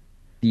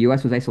 the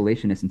U.S. was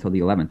isolationist until the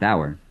 11th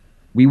hour.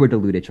 we were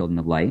deluded children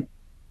of light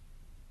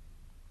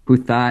who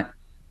thought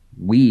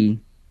we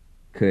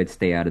could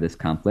stay out of this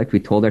conflict. We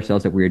told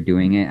ourselves that we were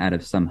doing it out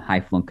of some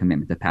high-flown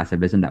commitment to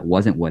pacifism. That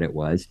wasn't what it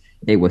was.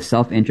 It was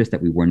self-interest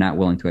that we were not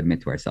willing to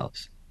admit to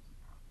ourselves.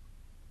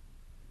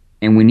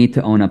 And we need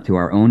to own up to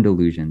our own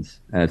delusions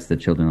as the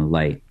children of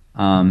light.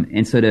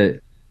 And so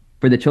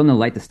for the children of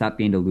light to stop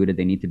being deluded,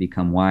 they need to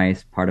become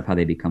wise. Part of how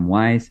they become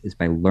wise is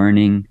by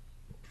learning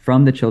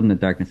from the children of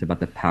darkness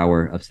about the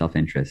power of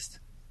self-interest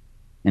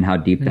and how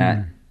deep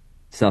that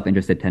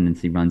self-interested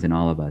tendency runs in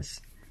all of us.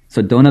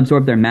 So don't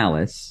absorb their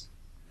malice,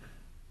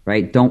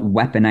 right? Don't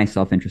weaponize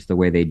self-interest the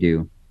way they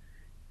do.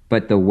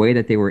 But the way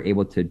that they were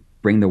able to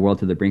bring the world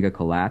to the brink of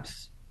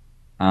collapse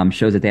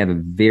shows that they have a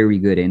very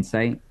good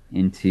insight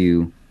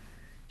into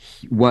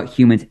what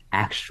humans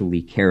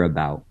actually care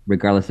about,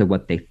 regardless of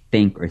what they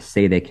think or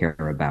say they care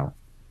about.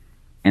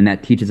 And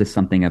that teaches us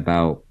something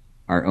about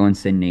our own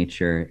sin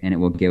nature, and it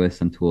will give us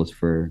some tools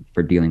for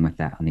dealing with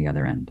that on the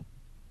other end.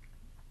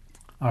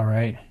 All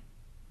right.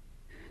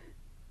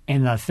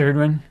 And the third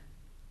one?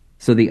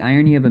 So the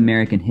irony of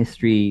American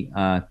history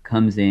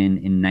comes in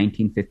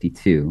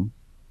 1952.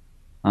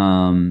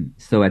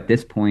 So at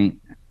this point,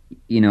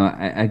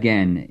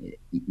 again,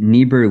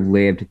 Niebuhr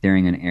lived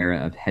during an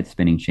era of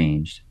head-spinning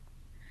change.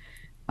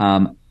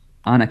 On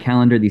a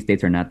calendar, these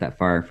dates are not that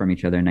far from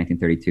each other,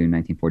 1932,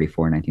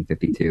 1944,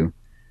 1952.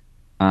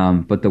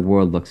 But the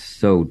world looks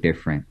so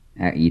different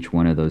at each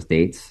one of those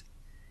dates.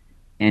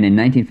 And in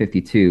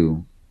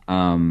 1952,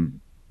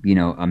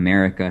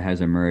 America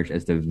has emerged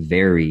as the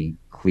very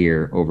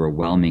clear,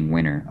 overwhelming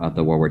winner of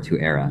the World War II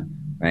era,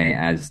 right?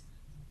 As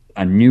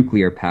a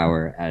nuclear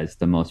power, as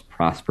the most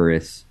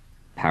prosperous,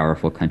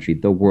 powerful country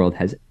the world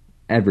has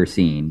ever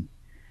seen.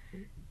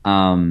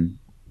 And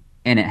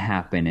it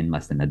happened in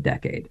less than a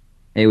decade.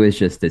 It was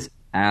just this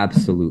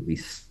absolutely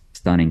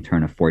stunning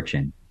turn of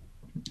fortune.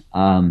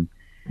 And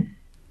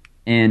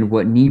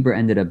what Niebuhr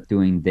ended up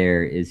doing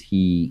there is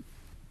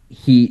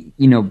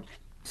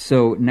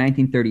so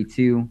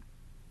 1932,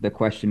 the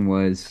question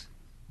was,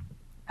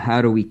 how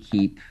do we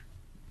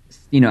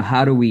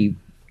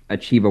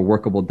achieve a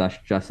workable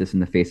justice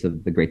in the face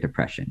of the Great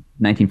Depression?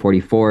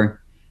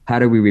 1944, how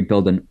do we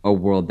rebuild a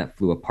world that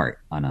flew apart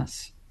on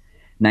us?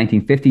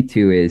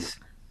 1952 is,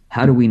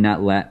 how do we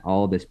not let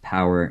all this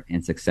power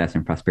and success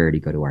and prosperity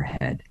go to our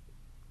head?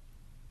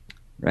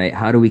 Right?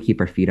 How do we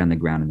keep our feet on the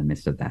ground in the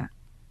midst of that?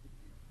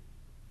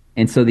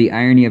 And so the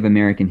irony of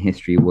American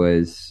history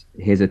was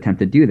his attempt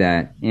to do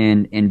that.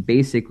 And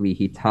basically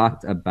he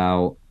talked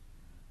about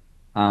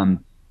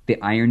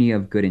the irony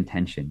of good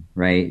intention,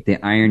 right? The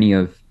irony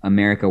of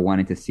America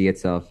wanting to see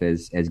itself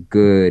as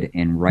good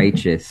and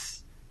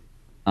righteous.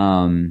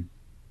 And,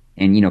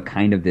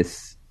 kind of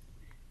this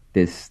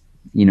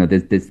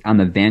on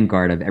the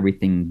vanguard of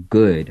everything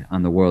good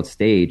on the world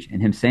stage,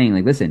 and him saying,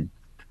 like, listen,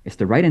 it's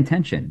the right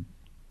intention.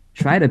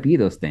 Try to be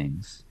those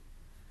things.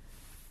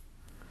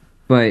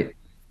 But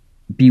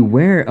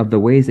beware of the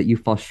ways that you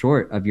fall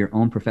short of your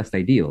own professed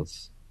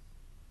ideals.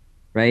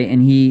 Right?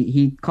 And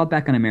he called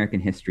back on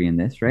American history in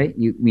this, right?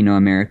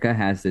 America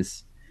has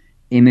this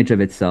image of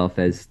itself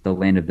as the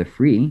land of the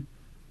free.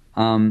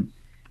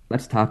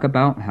 Let's talk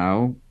about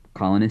how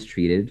colonists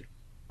treated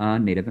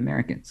Native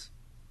Americans.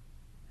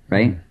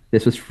 Right?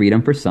 This was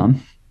freedom for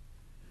some,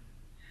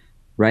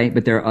 right?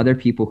 But there are other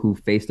people who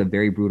faced a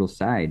very brutal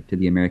side to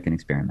the American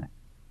experiment,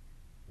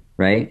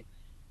 right?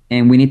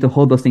 And we need to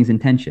hold those things in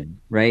tension,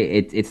 right?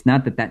 It's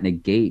not that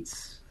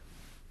negates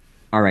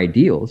our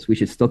ideals. We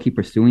should still keep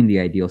pursuing the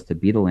ideals to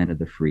be the land of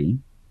the free.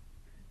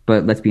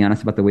 But let's be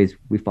honest about the ways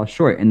we fall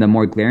short. And the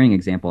more glaring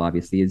example,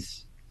 obviously,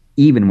 is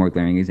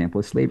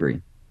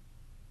slavery,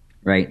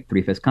 right?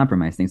 Three-fifths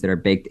compromise, things that are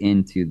baked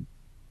into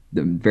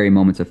the very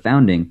moments of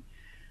founding.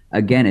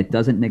 Again, it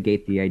doesn't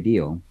negate the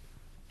ideal.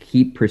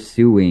 Keep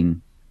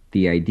pursuing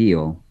the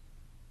ideal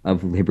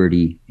of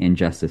liberty and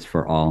justice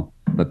for all,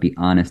 but be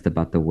honest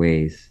about the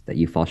ways that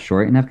you fall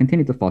short and have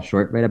continued to fall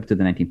short right up to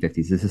the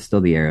 1950s. This is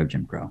still the era of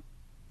Jim Crow.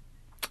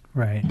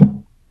 Right.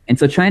 And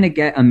so trying to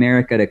get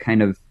America to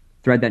kind of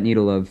thread that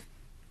needle of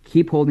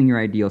keep holding your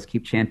ideals,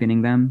 keep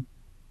championing them,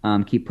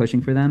 keep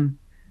pushing for them.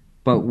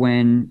 But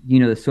when,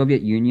 the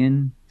Soviet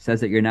Union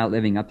says that you're not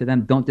living up to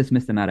them, don't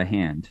dismiss them out of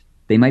hand.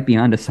 They might be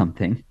onto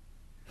something.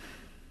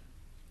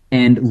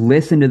 And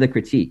listen to the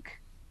critique,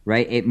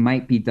 right? It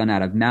might be done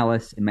out of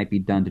malice. It might be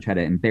done to try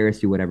to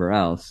embarrass you, whatever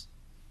else.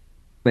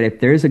 But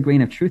if there's a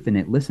grain of truth in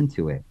it, listen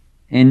to it.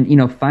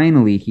 And,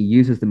 finally, he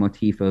uses the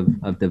motif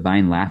of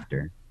divine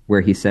laughter,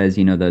 where he says,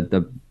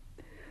 the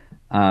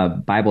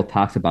Bible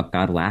talks about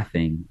God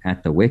laughing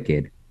at the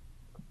wicked.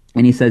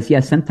 And he says,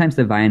 yes, sometimes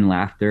divine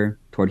laughter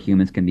toward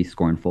humans can be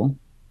scornful.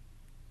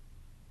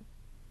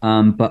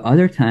 But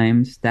other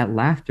times that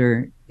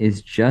laughter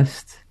is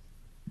just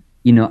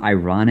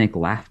ironic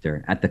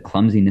laughter at the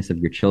clumsiness of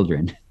your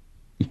children,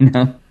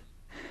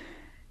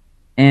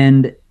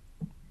 And,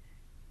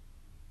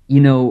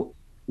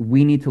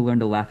 we need to learn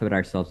to laugh at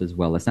ourselves as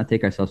well. Let's not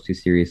take ourselves too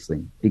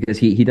seriously, because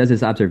he does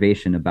this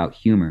observation about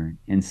humor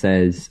and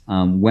says,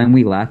 when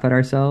we laugh at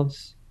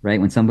ourselves, right?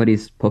 When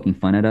somebody's poking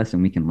fun at us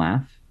and we can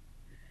laugh,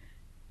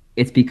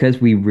 it's because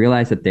we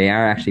realize that they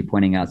are actually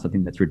pointing out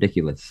something that's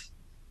ridiculous,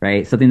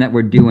 right? Something that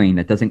we're doing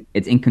that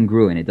it's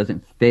incongruent. It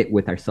doesn't fit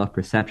with our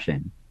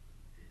self-perception.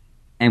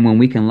 And when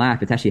we can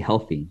laugh, it's actually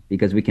healthy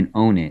because we can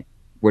own it.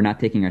 We're not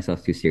taking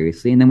ourselves too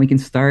seriously. And then we can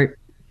start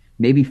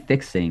maybe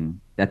fixing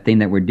that thing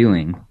that we're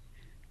doing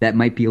that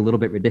might be a little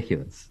bit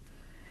ridiculous.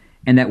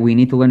 And that we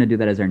need to learn to do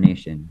that as our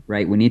nation,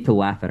 right? We need to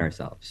laugh at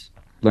ourselves,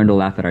 learn to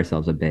laugh at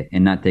ourselves a bit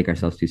and not take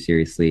ourselves too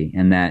seriously.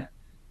 And that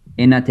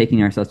in not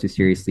taking ourselves too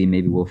seriously,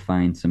 maybe we'll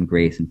find some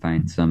grace and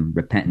find some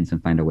repentance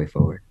and find a way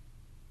forward.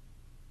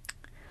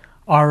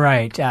 All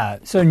right.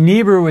 So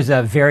Niebuhr was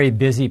a very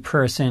busy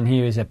person.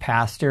 He was a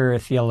pastor, a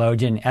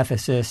theologian,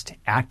 ethicist,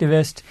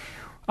 activist.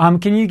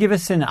 Can you give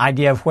us an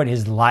idea of what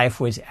his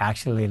life was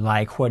actually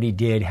like, what he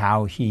did,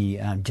 how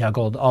he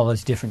juggled all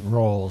his different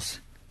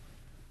roles?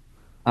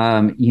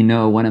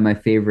 One of my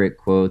favorite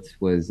quotes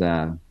was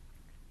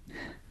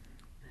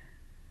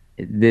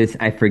this,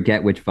 I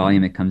forget which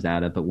volume it comes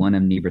out of, but one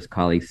of Niebuhr's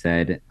colleagues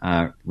said,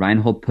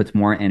 Reinhold puts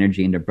more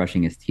energy into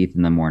brushing his teeth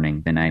in the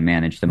morning than I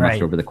managed to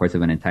muster over the course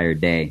of an entire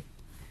day.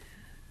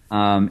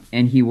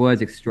 And he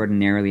was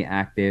extraordinarily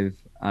active.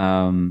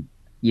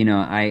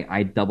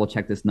 I double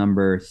checked this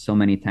number so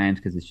many times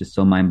because it's just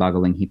so mind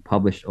boggling. He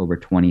published over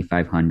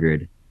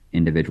 2,500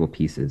 individual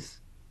pieces.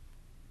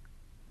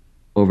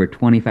 Over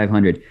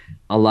 2,500.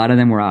 A lot of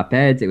them were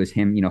op-eds. It was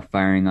him,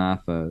 firing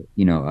off a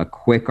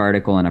quick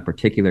article on a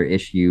particular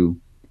issue,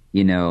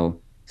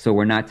 so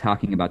we're not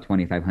talking about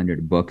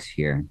 2,500 books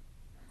here.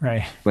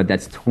 Right. But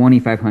that's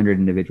 2,500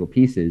 individual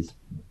pieces.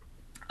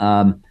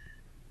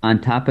 On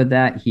top of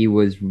that, he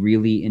was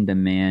really in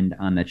demand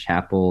on the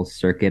chapel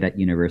circuit at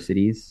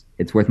universities.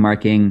 It's worth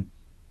marking,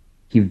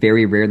 he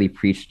very rarely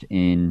preached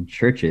in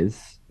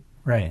churches.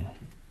 Right.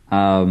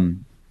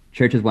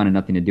 Churches wanted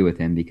nothing to do with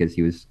him because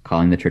he was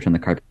calling the church on the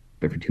carpet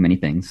for too many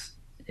things.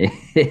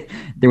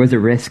 There was a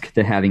risk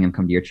to having him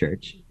come to your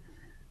church.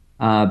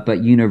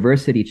 But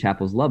university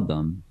chapels loved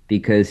him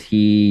because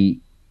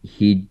he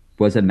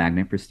was a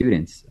magnet for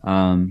students.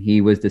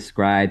 He was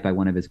described by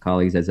one of his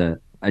colleagues as a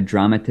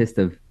dramatist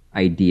of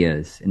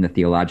ideas in the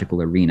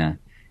theological arena.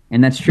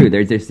 And that's true.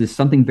 There's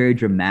something very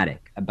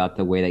dramatic about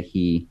the way that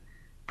he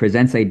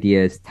presents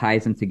ideas,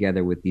 ties them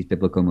together with these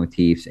biblical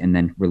motifs, and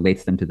then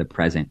relates them to the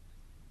present.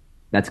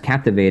 That's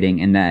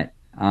captivating, and that,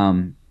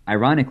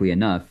 ironically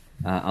enough,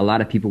 a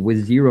lot of people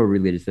with zero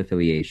religious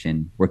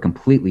affiliation were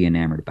completely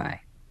enamored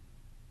by.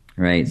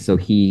 Right? So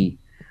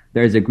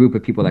there's a group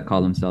of people that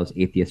call themselves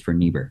atheists for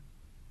Niebuhr.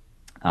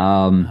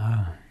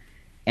 And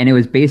it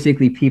was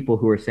basically people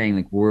who were saying,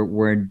 like,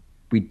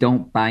 we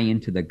don't buy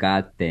into the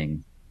God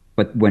thing.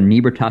 But when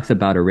Niebuhr talks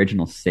about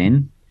original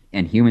sin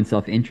and human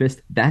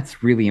self-interest,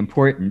 that's really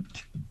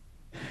important.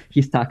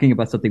 He's talking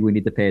about something we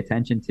need to pay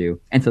attention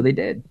to. And so they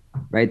did,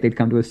 right? They'd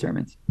come to his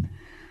sermons.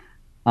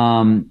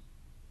 And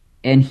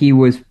he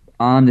was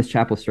on this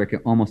chapel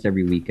circuit almost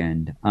every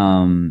weekend.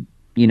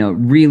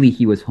 Really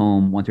he was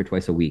home once or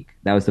twice a week.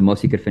 That was the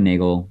most he could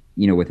finagle,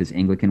 with his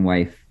Anglican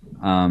wife.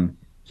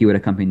 He would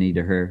accompany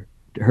her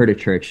to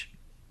church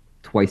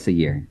twice a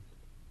year.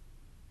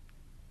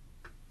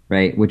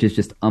 Right, which is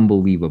just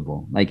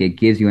unbelievable. Like, it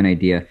gives you an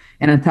idea.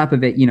 And on top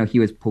of it, he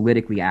was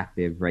politically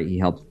active, right? He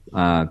helped,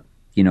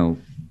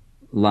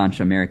 launch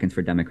Americans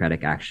for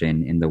Democratic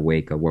Action in the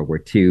wake of World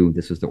War II.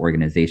 This was the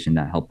organization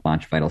that helped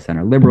launch Vital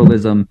Center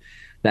liberalism,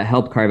 that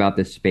helped carve out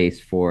this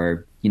space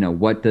for,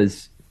 what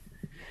does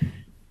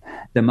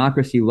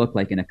democracy look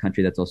like in a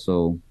country that's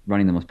also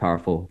running the most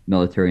powerful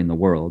military in the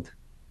world?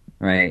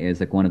 Right, it was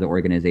like one of the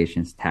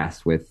organizations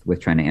tasked with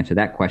trying to answer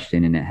that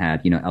question, and it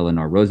had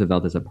Eleanor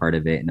Roosevelt as a part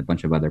of it, and a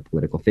bunch of other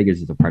political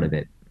figures as a part of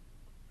it.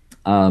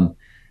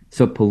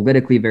 So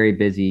politically very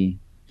busy.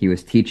 He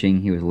was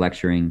teaching, he was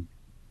lecturing,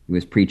 he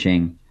was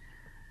preaching.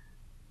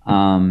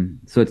 So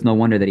it's no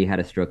wonder that he had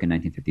a stroke in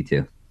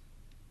 1952.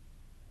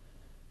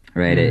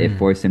 Right, it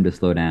forced him to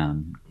slow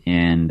down,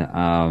 and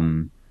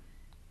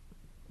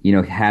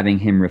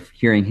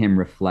hearing him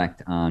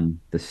reflect on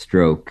the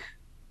stroke.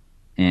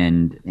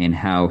 And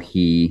how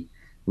he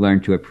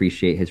learned to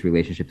appreciate his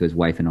relationship to his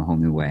wife in a whole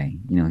new way.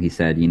 He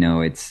said, we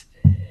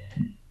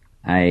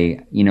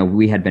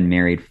had been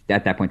married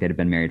at that point. They had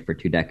been married for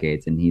 2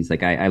 decades, and he's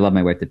like, I love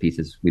my wife to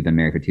pieces. We've been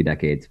married for 2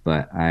 decades,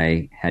 but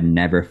I had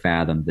never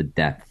fathomed the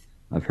depth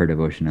of her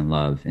devotion and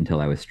love until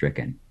I was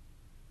stricken.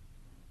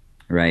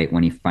 Right,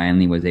 when he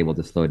finally was able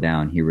to slow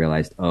down, he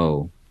realized,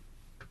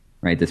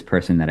 right, this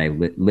person that I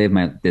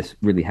live this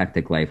really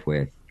hectic life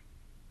with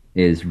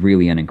is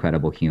really an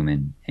incredible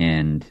human,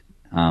 and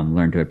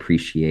learn to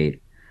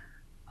appreciate,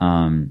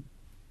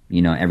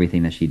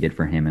 everything that she did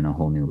for him in a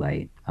whole new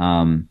light.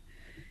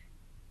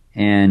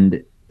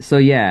 And so,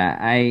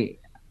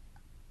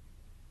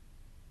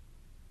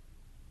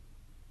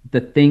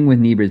 the thing with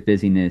Niebuhr's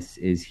busyness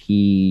is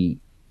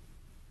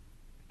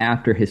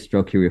after his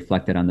stroke, he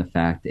reflected on the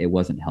fact it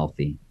wasn't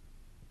healthy,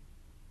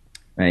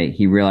 right?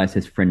 He realized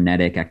his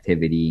frenetic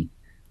activity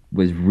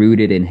was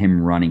rooted in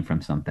him running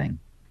from something.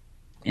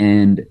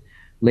 And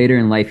later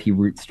in life, he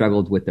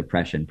struggled with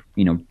depression,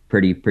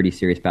 pretty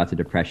serious bouts of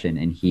depression.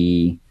 And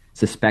he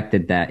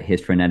suspected that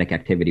his frenetic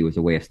activity was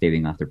a way of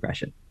staving off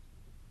depression.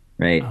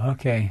 Right.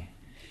 Okay.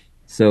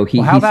 So he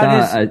how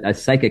about saw a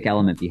psychic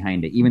element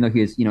behind it, even though he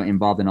was,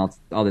 involved in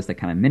all this like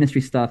kind of ministry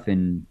stuff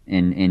and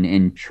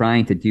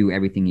trying to do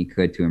everything he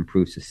could to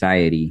improve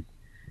society.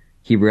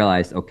 He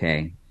realized,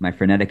 okay, my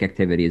frenetic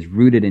activity is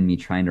rooted in me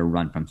trying to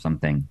run from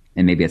something,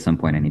 and maybe at some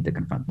point I need to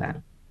confront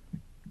that.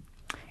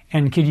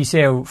 And could you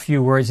say a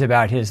few words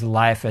about his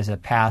life as a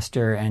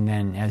pastor and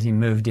then as he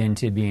moved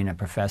into being a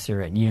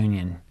professor at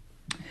Union?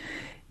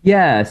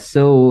 Yeah,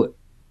 so,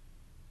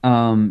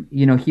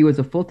 he was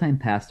a full-time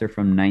pastor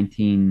from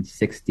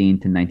 1916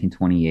 to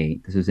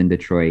 1928. This was in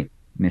Detroit,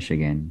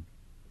 Michigan.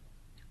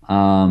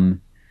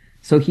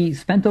 So he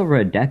spent over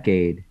a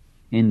decade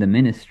in the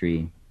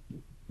ministry.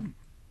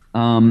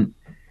 And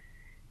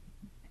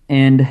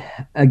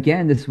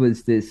again,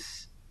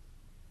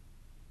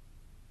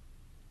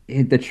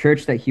 the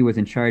church that he was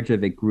in charge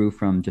of, it grew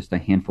from just a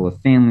handful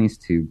of families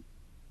to,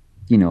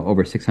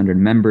 over 600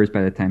 members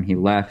by the time he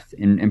left.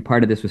 And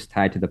part of this was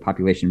tied to the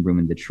population boom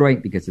in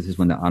Detroit, because this is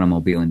when the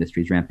automobile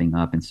industry is ramping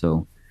up. And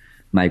so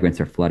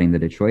migrants are flooding the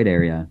Detroit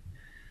area.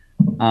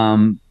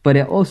 But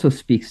it also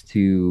speaks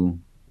to,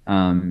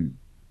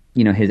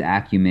 his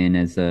acumen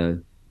as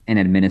an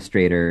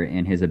administrator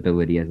and his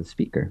ability as a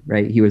speaker,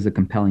 right? He was a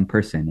compelling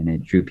person and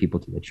it drew people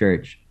to the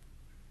church.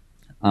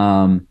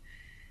 But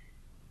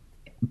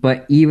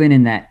even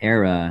in that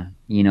era,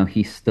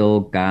 he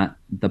still got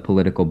the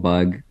political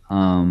bug.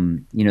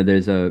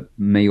 There's a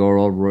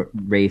mayoral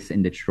race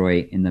in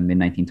Detroit in the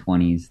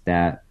mid-1920s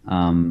that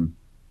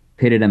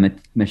pitted a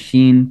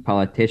machine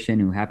politician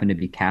who happened to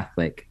be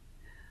Catholic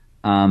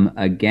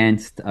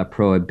against a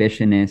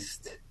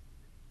prohibitionist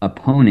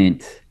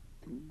opponent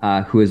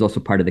who is also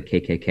part of the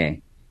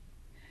KKK.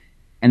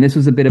 And this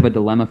was a bit of a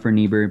dilemma for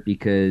Niebuhr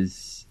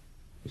because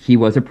he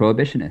was a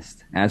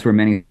prohibitionist, as were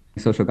many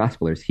social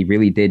gospelers. He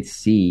really did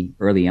see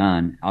early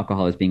on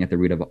alcohol as being at the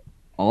root of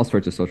all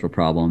sorts of social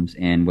problems,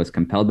 and was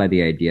compelled by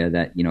the idea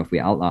that, if we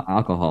outlaw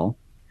alcohol,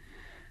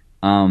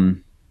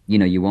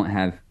 you won't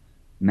have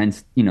men,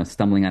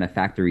 stumbling out of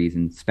factories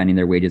and spending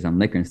their wages on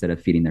liquor instead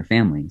of feeding their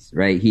families,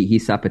 right? He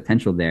saw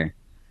potential there.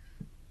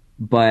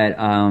 But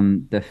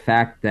the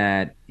fact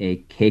that a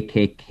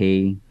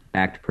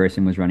KKK-backed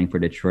person was running for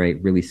Detroit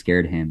really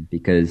scared him,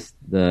 because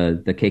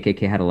the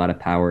KKK had a lot of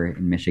power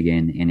in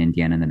Michigan and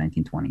Indiana in the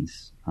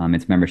 1920s.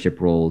 Its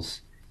membership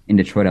rolls in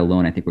Detroit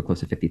alone, I think, were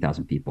close to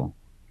 50,000 people.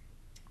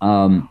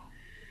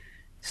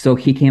 So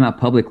he came out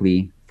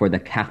publicly for the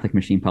Catholic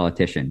machine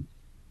politician,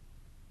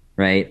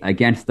 right,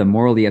 against the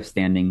morally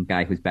upstanding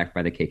guy who's backed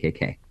by the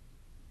KKK.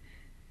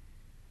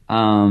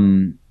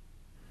 And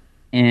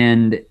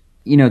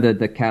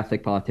the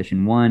Catholic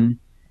politician won,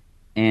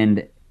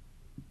 and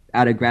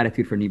out of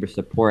gratitude for Niebuhr's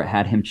support,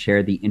 had him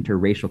chair the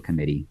interracial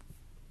committee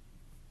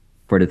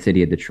for the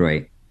city of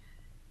Detroit.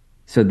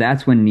 So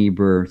that's when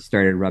Niebuhr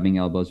started rubbing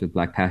elbows with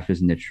black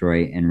pastors in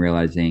Detroit and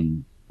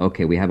realizing,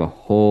 okay, we have a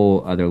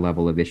whole other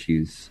level of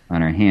issues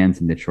on our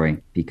hands in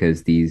Detroit,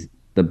 because the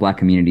black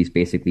community is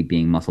basically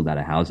being muscled out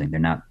of housing.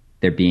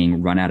 They're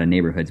being run out of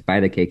neighborhoods by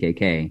the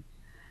KKK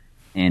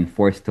and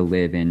forced to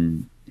live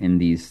in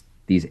these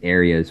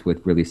areas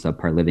with really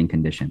subpar living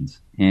conditions.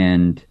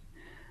 And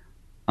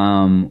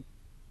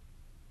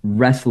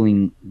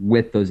wrestling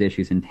with those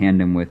issues in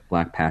tandem with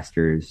black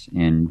pastors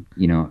and,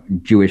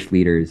 Jewish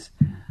leaders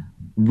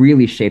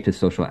really shaped his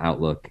social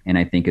outlook. And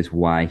I think is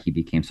why he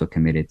became so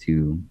committed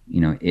to,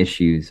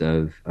 issues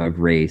of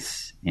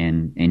race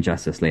and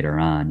justice later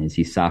on, is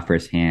he saw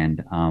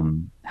firsthand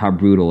how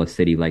brutal a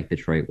city like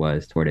Detroit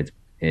was toward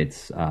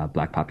its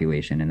black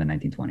population in the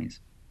 1920s.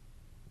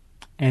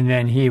 And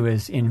then he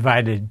was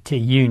invited to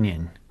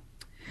Union.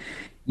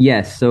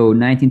 Yes, so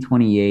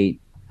 1928,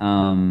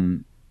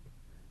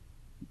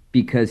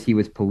 because he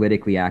was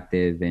politically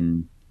active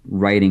and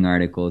writing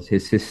articles,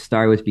 his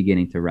star was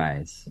beginning to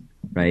rise,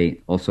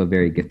 right? Also a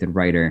very gifted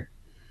writer.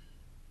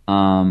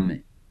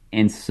 And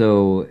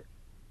so,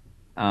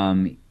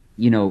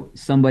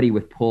 somebody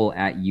with pull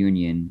at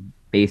Union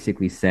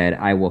basically said,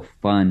 I will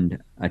fund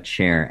a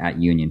chair at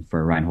Union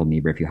for Reinhold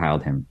Niebuhr if you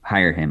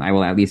hire him. I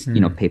will at least,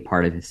 pay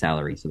part of his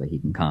salary so that he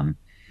can come.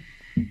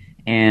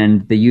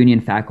 And the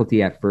Union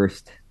faculty at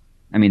first,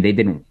 a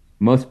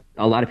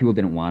lot of people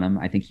didn't want him.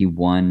 I think he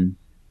won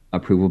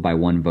approval by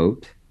one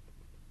vote,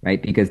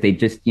 right? Because they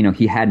just,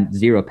 he had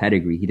zero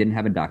pedigree. He didn't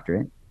have a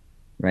doctorate,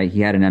 right? He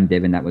had an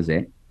MDiv and that was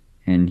it.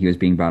 And he was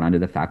being brought onto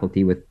the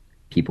faculty with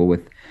people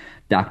with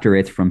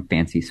doctorates from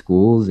fancy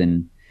schools.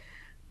 And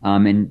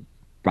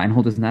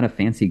Reinhold is not a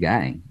fancy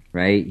guy,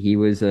 right? He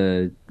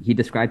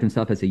described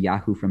himself as a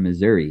Yahoo from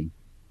Missouri.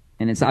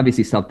 And it's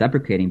obviously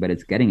self-deprecating, but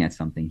it's getting at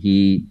something.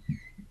 He,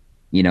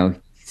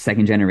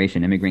 second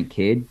generation immigrant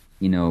kid,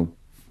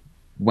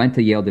 went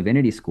to Yale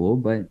Divinity School,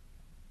 but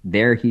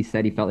there he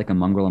said he felt like a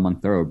mongrel among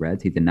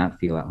thoroughbreds. He did not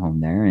feel at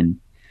home there. And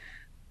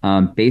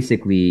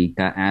basically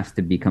got asked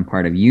to become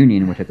part of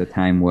Union, which at the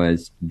time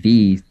was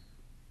the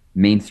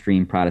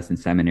mainstream Protestant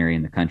seminary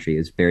in the country.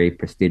 Is very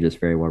prestigious,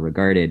 very well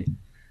regarded.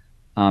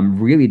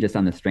 really just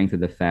on the strength of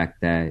the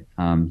fact that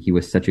he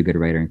was such a good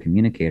writer and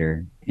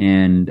communicator.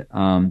 And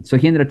so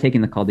he ended up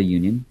taking the call to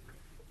union.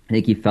 I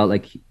think he felt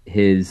like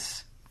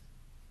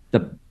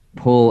the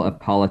pull of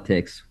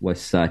politics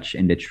was such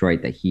in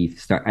Detroit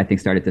that I think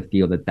started to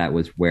feel that that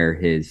was where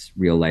his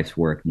real life's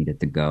work needed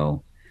to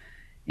go.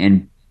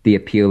 And the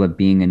appeal of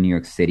being in New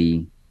York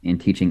City and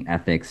teaching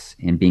ethics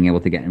and being able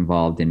to get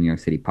involved in New York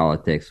City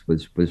politics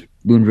was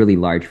loomed really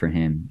large for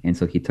him. And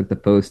so he took the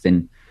post,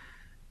 and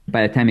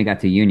by the time he got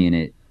to union,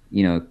 it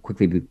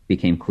quickly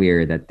became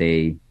clear that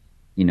they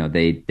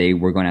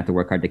were going to have to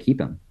work hard to keep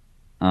him,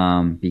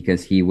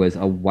 because he was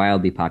a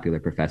wildly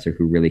popular professor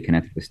who really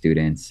connected with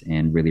students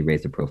and really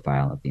raised the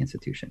profile of the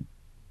institution.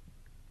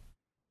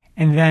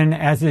 And then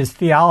as his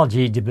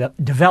theology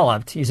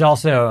developed, he's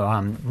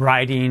also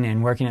writing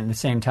and working at the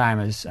same time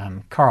as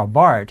Karl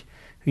Barth,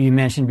 who you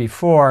mentioned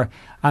before.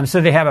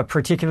 So they have a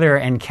particular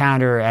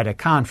encounter at a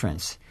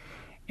conference.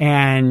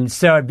 And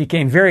so it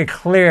became very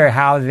clear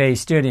how they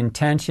stood in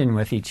tension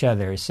with each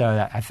other.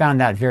 So I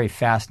found that very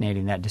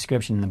fascinating, that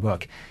description in the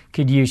book.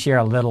 Could you share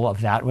a little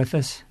of that with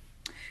us?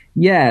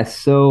 Yeah,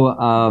 so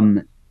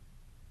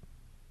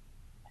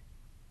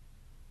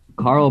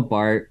Karl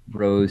Barth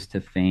rose to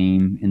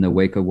fame in the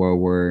wake of World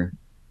War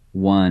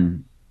I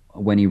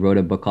when he wrote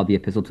a book called The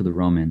Epistle to the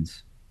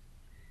Romans.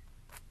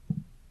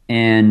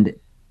 And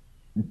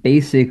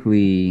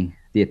basically,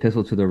 the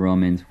Epistle to the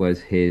Romans was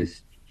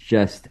his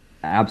just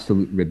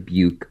absolute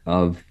rebuke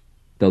of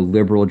the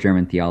liberal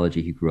German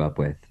theology he grew up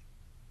with,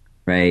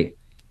 right?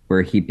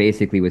 Where he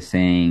basically was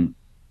saying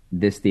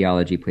this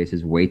theology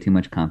places way too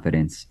much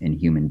confidence in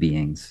human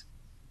beings,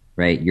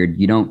 right? You're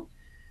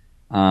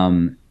not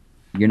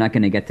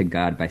going to get to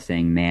God by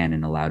saying man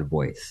in a loud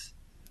voice,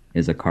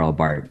 is a Karl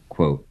Barth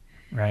quote.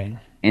 Right.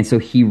 And so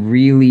he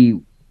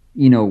really,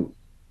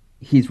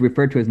 he's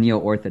referred to as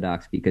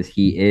neo-Orthodox because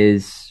he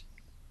is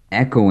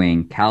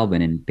echoing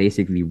Calvin and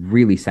basically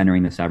really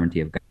centering the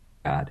sovereignty of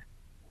God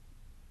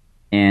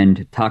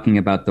and talking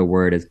about the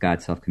word as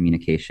God's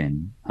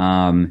self-communication.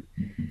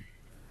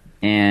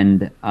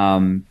 And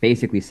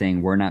basically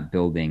saying we're not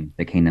building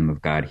the kingdom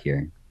of God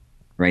here,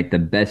 right? The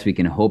best we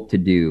can hope to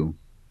do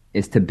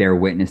is to bear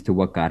witness to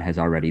what God has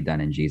already done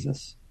in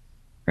Jesus,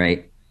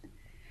 right?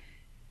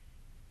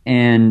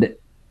 And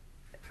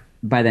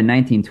by the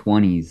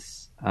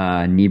 1920s,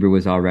 Niebuhr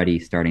was already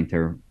starting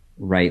to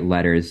write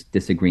letters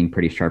disagreeing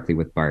pretty sharply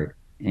with Barth.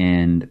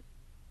 And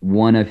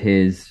one of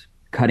his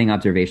cutting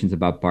observations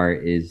about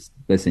Barth is,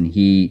 listen,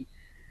 he,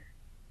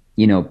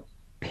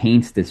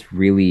 paints this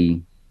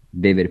really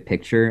vivid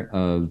picture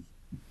of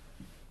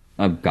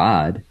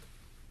God,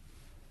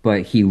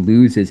 but he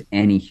loses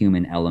any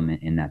human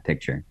element in that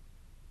picture,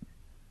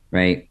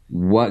 right?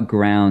 What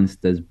grounds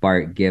does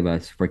Barth give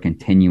us for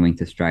continuing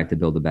to strive to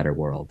build a better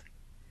world?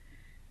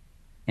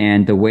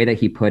 And the way that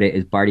he put it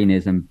is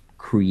Barthianism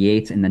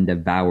creates and then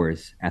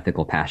devours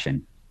ethical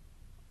passion,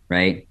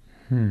 right?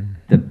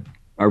 The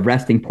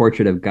arresting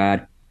portrait of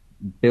God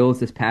builds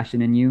this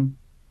passion in you.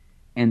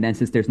 And then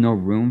since there's no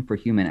room for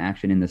human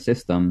action in the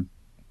system,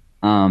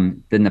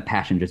 then the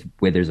passion just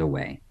withers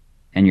away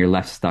and you're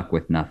left stuck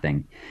with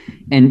nothing.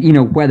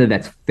 And, whether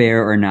that's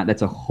fair or not,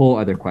 that's a whole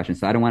other question.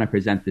 So I don't want to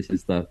present this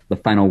as the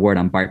final word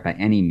on Barth by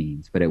any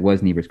means, but it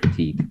was Niebuhr's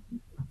critique.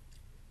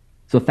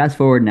 So fast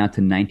forward now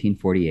to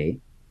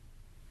 1948.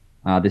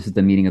 This is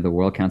the meeting of the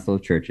World Council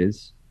of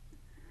Churches.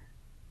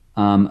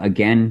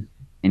 Again,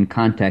 in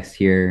context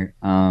here,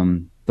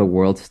 the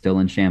world's still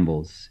in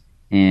shambles.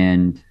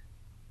 And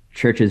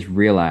churches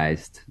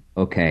realized,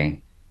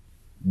 okay,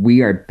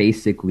 we are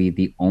basically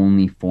the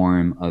only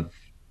form of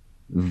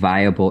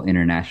viable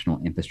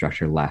international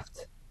infrastructure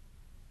left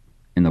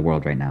in the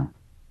world right now.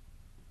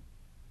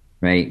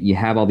 Right? You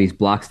have all these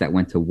blocs that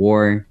went to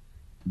war,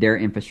 their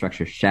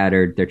infrastructure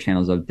shattered, their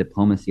channels of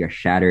diplomacy are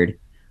shattered.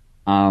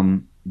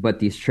 But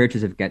these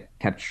churches have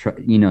kept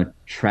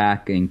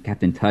track and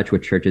kept in touch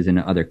with churches in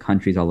other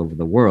countries all over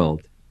the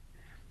world.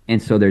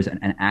 And so there's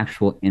an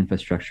actual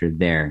infrastructure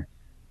there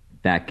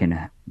that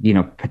can,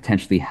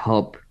 potentially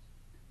help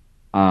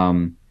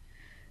bring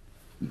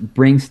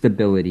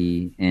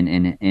stability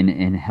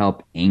and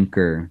help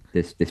anchor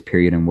this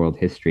period in world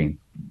history.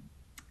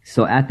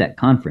 So at that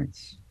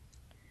conference,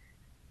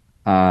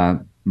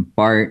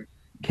 Barth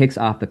kicks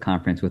off the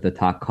conference with a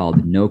talk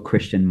called No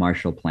Christian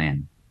Marshall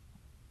Plan.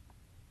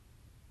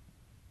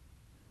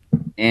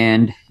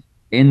 And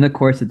in the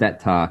course of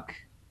that talk,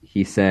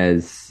 he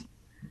says,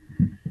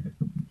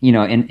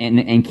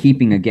 and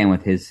keeping again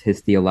with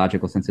his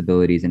theological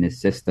sensibilities and his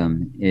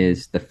system,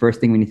 is the first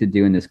thing we need to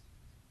do in this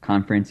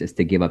conference is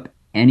to give up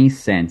any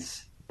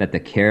sense that the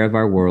care of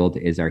our world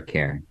is our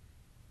care,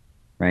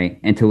 right?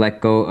 And to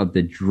let go of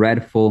the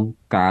dreadful,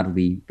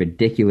 godly,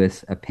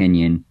 ridiculous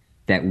opinion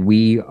that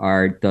we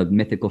are the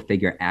mythical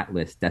figure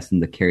Atlas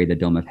destined to carry the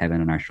dome of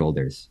heaven on our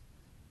shoulders,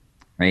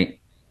 right?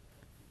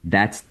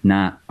 That's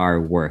not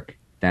our work.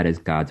 That is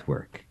God's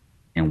work.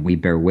 And we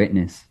bear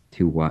witness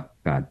to what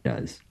God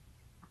does.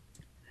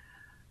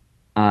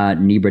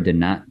 Niebuhr did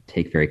not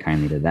take very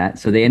kindly to that.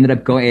 So it ended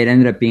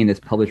up being this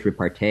published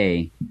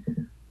repartee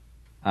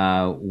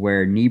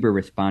where Niebuhr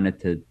responded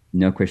to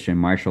No Christian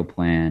Marshall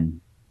Plan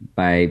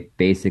by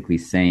basically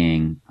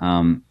saying,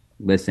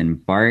 listen,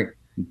 Barth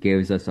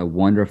gives us a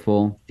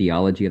wonderful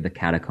theology of the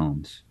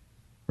catacombs,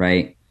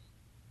 right?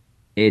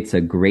 It's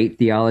a great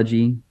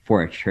theology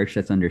for a church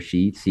that's under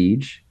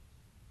siege,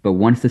 but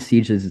once the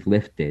siege is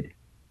lifted,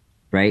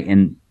 right,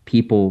 and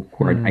people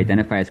who are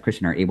identify as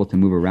Christian are able to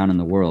move around in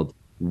the world,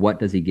 what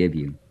does he give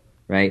you,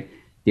 right?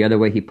 The other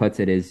way he puts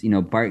it is,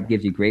 Barth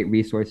gives you great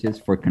resources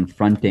for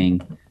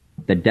confronting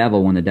the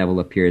devil when the devil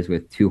appears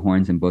with two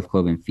horns and both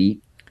cloven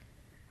feet,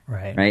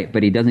 right?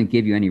 But he doesn't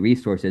give you any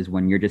resources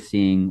when you're just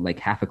seeing like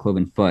half a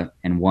cloven foot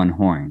and one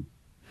horn,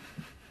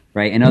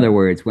 right? In other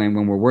words, when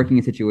we're working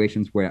in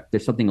situations where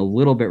there's something a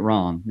little bit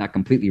wrong, not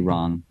completely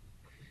wrong,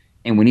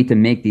 and we need to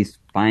make these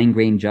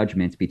fine-grained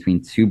judgments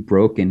between two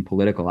broken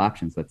political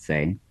options, let's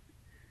say,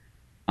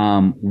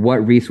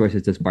 what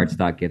resources does Barth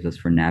Stock gives us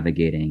for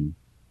navigating,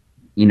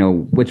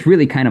 what's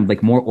really kind of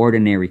like more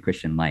ordinary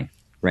Christian life,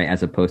 right,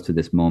 as opposed to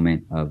this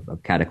moment of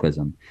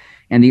cataclysm.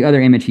 And the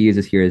other image he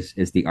uses here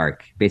is the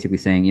ark, basically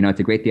saying, it's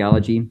a great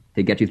theology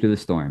to get you through the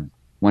storm.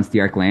 Once the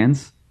ark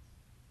lands,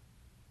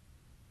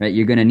 right,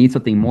 you're going to need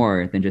something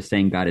more than just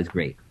saying God is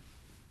great.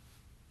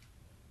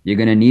 You're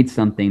going to need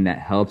something that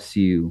helps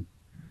you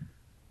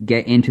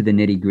get into the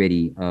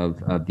nitty-gritty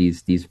of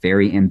these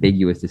very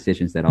ambiguous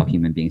decisions that all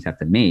human beings have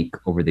to make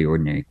over the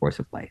ordinary course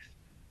of life.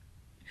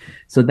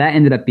 So that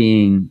ended up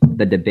being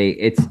the debate.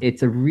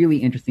 It's a really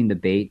interesting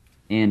debate,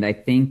 and I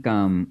think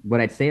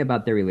what I'd say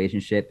about their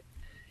relationship,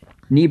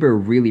 Niebuhr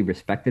really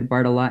respected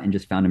Barth a lot and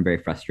just found him very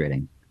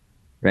frustrating,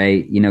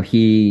 right?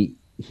 He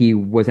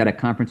was at a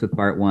conference with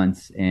Barth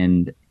once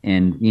and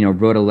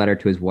wrote a letter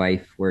to his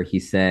wife where he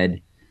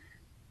said,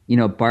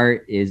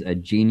 Barth is a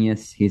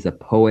genius. He's a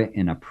poet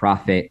and a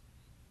prophet.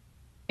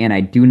 And I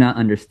do not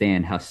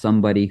understand how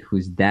somebody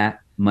who's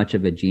that much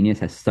of a genius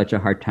has such a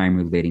hard time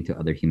relating to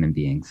other human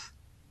beings.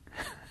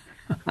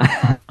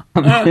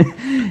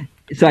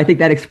 So I think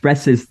that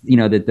expresses,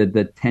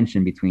 the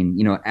tension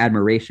between,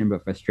 admiration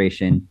but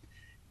frustration.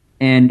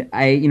 And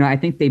I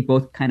think they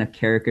both kind of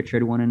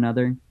caricatured one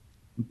another,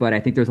 but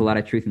I think there's a lot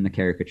of truth in the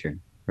caricature,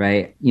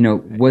 right?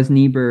 Was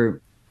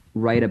Niebuhr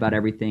right about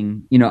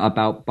everything,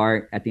 about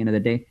Barth at the end of the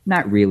day?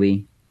 Not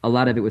really. A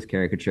lot of it was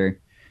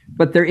caricature,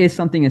 but there is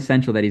something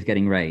essential that he's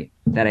getting right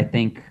that I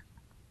think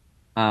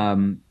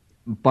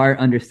Barth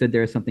understood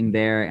there was something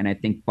there, and I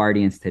think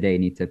Barthians today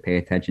need to pay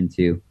attention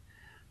to.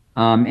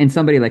 And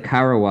somebody like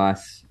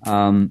Hauerwas,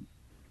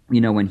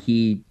 when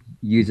he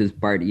uses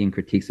Barthian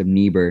critiques of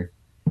Niebuhr,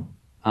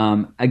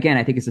 again,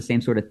 I think it's the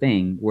same sort of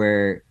thing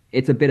where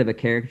it's a bit of a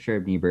caricature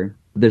of Niebuhr,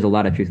 but there's a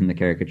lot of truth in the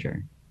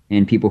caricature.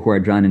 And people who are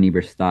drawn to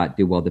Niebuhr's thought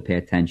do well to pay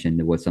attention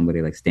to what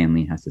somebody like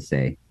Stanley has to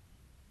say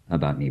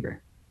about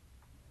Niebuhr.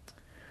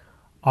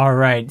 All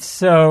right.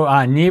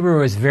 So Niebuhr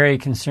was very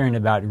concerned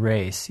about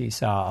race. He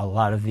saw a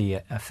lot of the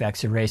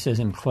effects of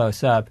racism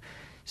close up.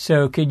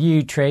 So could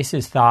you trace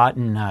his thought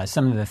and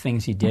some of the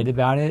things he did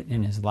about it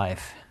in his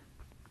life?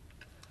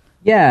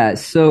 Yeah.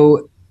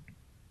 So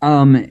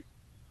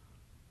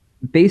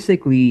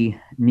basically,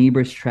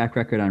 Niebuhr's track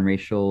record on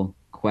racial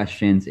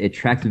questions, it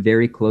tracks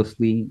very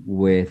closely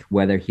with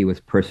whether he was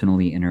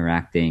personally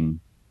interacting,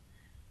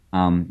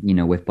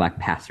 with Black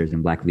pastors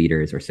and Black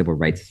leaders or civil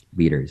rights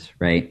leaders,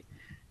 right?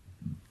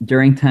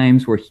 During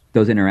times where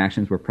those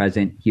interactions were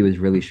present, he was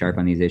really sharp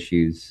on these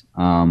issues.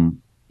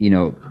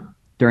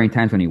 During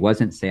times when he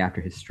wasn't, say after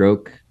his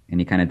stroke,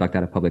 and he kind of ducked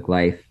out of public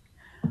life,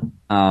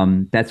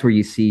 that's where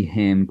you see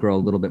him grow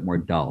a little bit more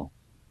dull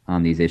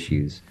on these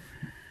issues.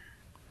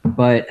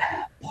 But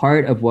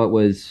part of what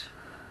was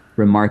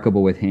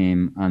remarkable with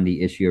him on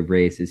the issue of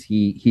race is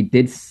he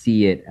did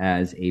see it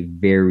as a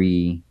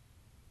very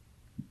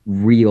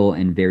real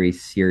and very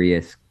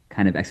serious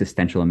kind of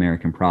existential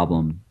American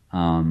problem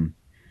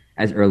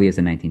as early as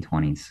the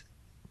 1920s.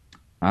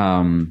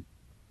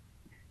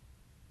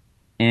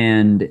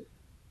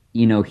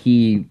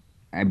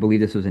 I believe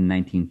this was in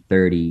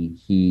 1930,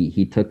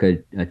 he took a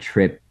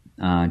trip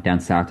down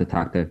south to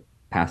talk to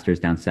pastors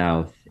down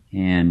south,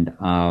 and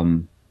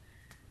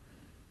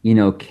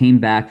came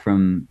back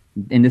from,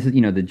 and this is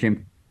the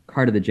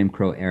part of the Jim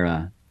Crow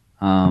era.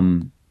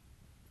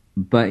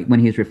 But when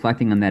he was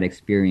reflecting on that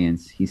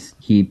experience,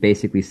 he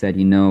basically said,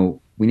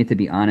 we need to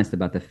be honest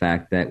about the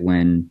fact that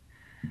when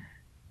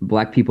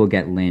Black people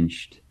get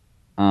lynched,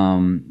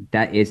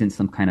 that isn't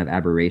some kind of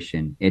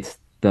aberration. It's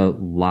the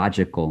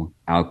logical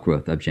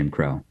outgrowth of Jim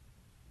Crow.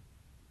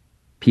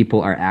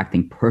 People are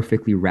acting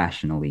perfectly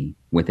rationally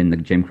within the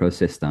Jim Crow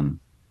system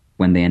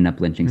when they end up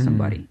lynching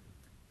somebody.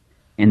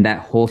 And that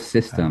whole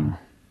system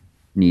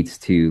needs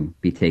to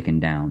be taken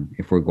down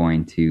if we're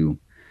going to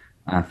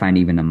find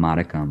even a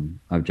modicum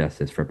of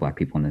justice for Black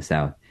people in the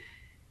South.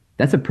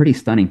 That's a pretty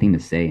stunning thing to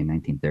say in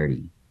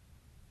 1930.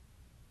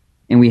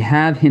 And we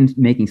have him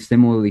making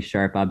similarly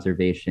sharp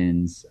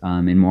observations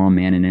in Moral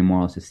Man and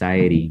Immoral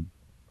Society,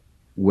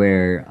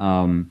 where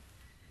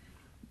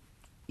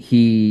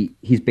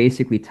he's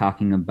basically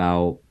talking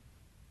about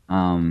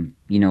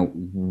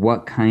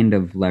what kind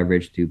of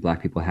leverage do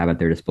Black people have at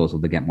their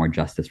disposal to get more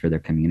justice for their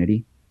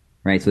community,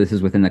 right? So this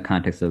is within the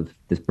context of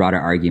this broader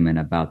argument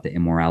about the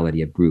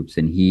immorality of groups,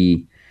 and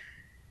he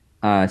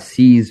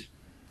sees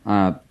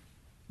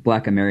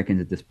Black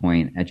Americans at this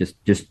point at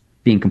just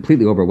being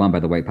completely overwhelmed by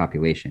the white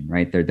population,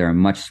 right? They're a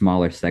much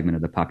smaller segment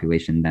of the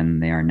population than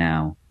they are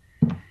now.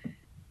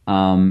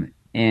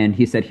 And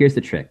he said, here's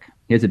the trick.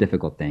 Here's the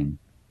difficult thing.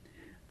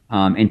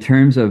 In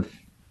terms of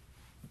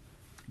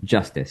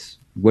justice,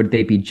 would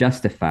they be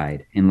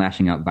justified in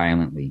lashing out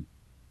violently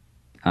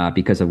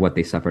because of what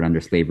they suffered under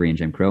slavery and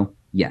Jim Crow?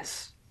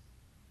 Yes.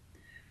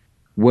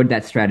 Would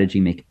that strategy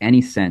make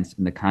any sense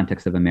in the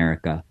context of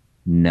America?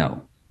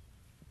 No,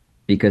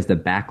 because the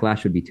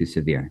backlash would be too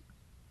severe.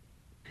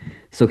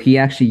 So he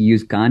actually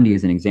used Gandhi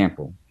as an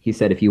example. He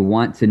said, if you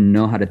want to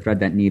know how to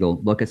thread that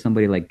needle, look at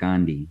somebody like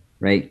Gandhi,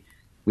 right?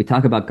 We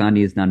talk about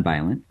Gandhi as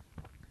nonviolent,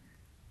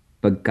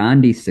 but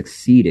Gandhi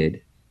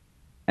succeeded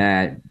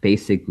at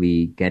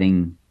basically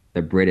getting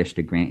the British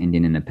to grant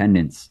Indian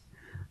independence,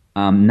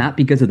 not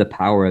because of the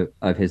power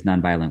of his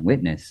nonviolent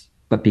witness,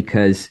 but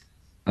because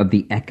of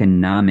the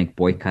economic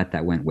boycott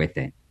that went with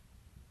it,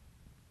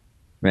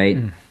 right?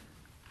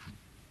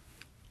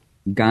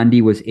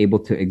 Gandhi was able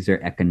to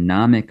exert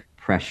economic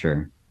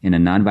pressure in a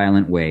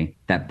nonviolent way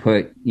that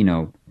put,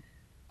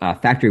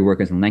 factory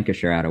workers in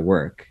Lancashire out of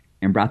work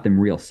and brought them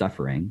real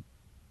suffering.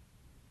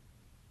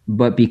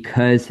 But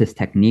because his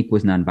technique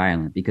was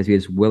nonviolent, because he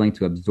was willing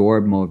to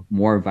absorb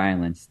more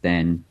violence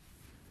than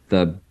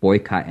the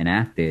boycott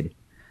enacted,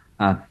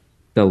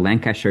 the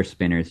Lancashire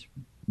spinners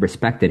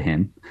respected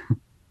him,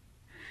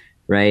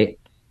 right?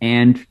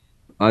 And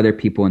other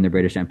people in the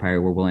British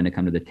Empire were willing to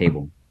come to the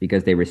table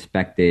because they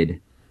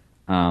respected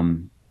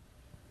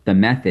the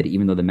method,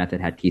 even though the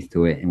method had teeth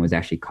to it and was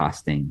actually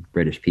costing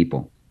British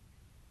people.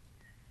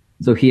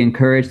 So he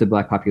encouraged the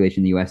Black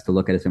population in the U.S. to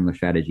look at a similar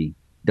strategy.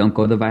 Don't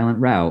go the violent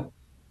route,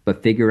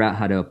 but figure out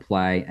how to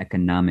apply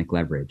economic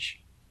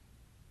leverage,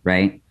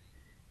 right?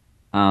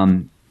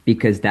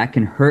 Because that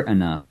can hurt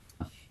enough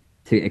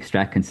to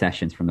extract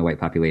concessions from the white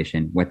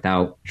population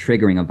without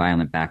triggering a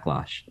violent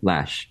backlash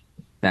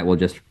that will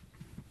just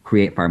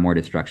create far more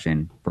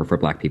destruction for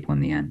Black people in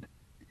the end.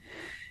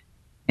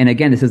 And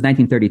again, this is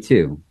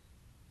 1932.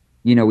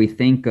 We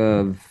think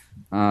of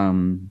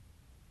Martin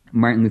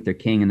Luther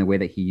King and the way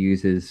that he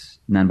uses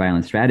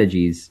nonviolent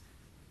strategies.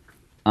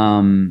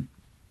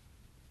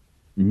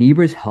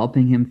 Niebuhr's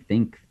helping him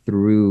think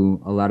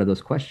through a lot of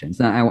those questions.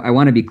 Now, I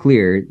want to be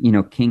clear,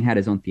 King had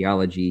his own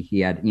theology.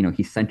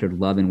 He centered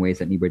love in ways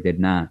that Niebuhr did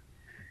not.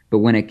 But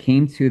when it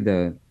came to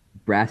the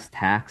brass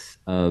tacks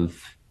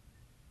of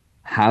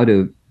how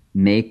to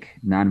make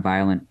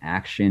nonviolent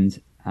actions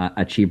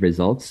achieve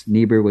results,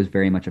 Niebuhr was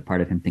very much a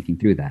part of him thinking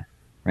through that,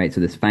 right?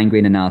 So this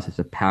fine-grained analysis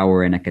of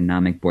power and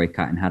economic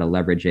boycott and how to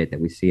leverage it that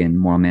we see in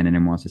Moral Man and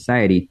Immoral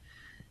Society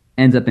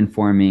ends up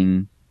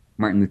informing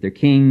Martin Luther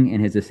King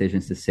and his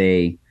decisions to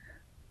say,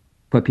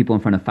 put people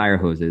in front of fire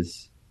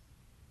hoses,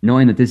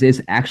 knowing that this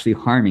is actually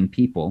harming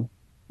people,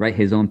 right?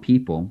 His own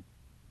people,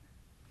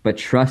 but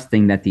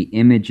trusting that the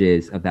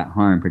images of that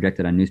harm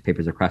projected on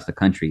newspapers across the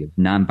country of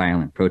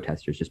nonviolent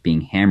protesters just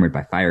being hammered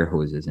by fire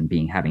hoses and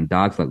having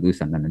dogs let loose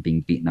on them and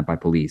being beaten up by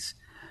police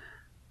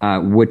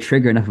would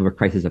trigger enough of a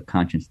crisis of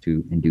conscience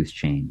to induce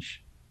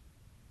change,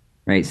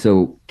 right?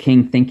 So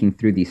King thinking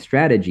through these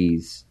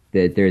strategies,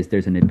 that there's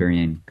an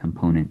Niebuhrian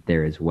component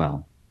there as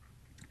well.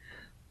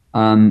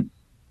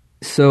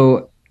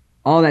 So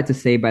all that to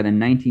say, by the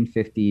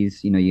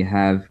 1950s, you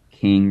have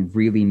King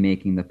really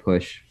making the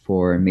push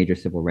for major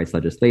civil rights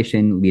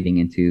legislation, leading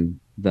into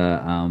the,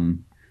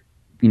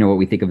 what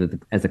we think of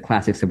as the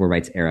classic civil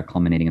rights era,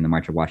 culminating in the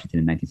March of Washington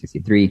in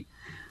 1963.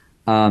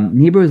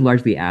 Niebuhr was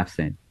largely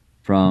absent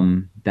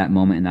from that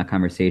moment in that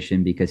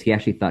conversation because he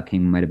actually thought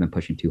King might have been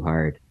pushing too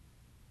hard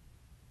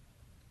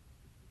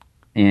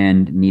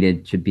and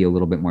should be a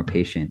little bit more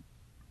patient.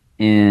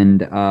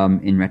 And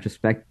in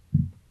retrospect,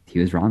 he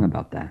was wrong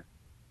about that,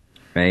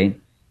 right?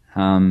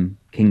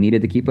 King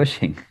needed to keep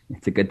pushing.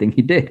 It's a good thing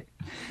he did.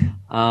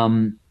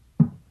 But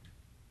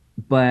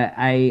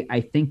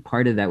I think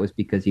part of that was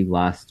because he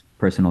lost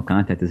personal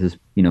contact. This is,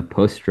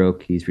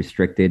 post-stroke. He's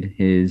restricted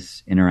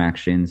his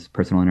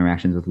personal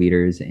interactions with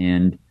leaders.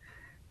 And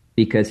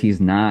because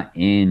he's not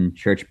in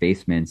church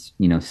basements,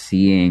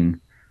 seeing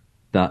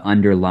the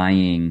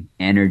underlying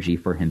energy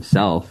for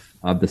himself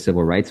of the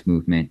civil rights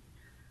movement,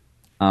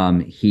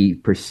 he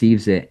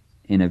perceives it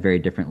in a very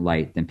different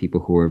light than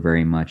people who were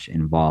very much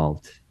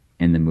involved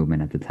in the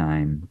movement at the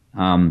time.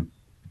 And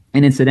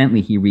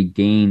incidentally, he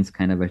regains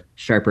kind of a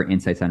sharper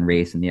insights on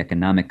race and the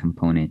economic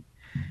component.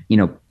 He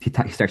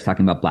starts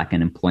talking about Black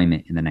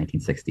unemployment in the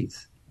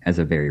 1960s as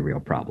a very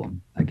real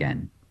problem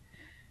again,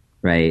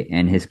 right?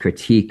 And his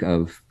critique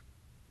of,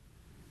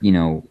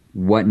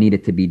 what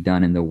needed to be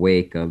done in the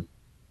wake of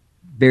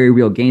very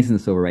real gains in the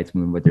civil rights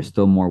movement, but there's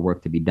still more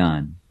work to be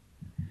done,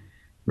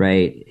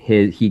 right?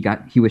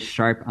 He was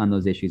sharp on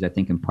those issues, I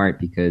think, in part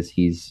because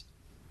he's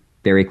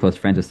very close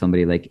friends with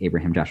somebody like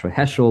Abraham Joshua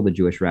Heschel, the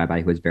Jewish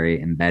rabbi who was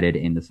very embedded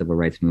in the civil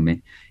rights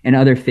movement, and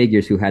other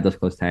figures who had those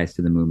close ties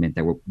to the movement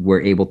that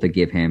were able to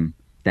give him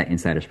that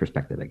insider's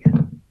perspective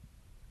again.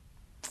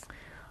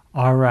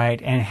 All right.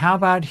 And how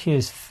about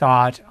his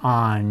thought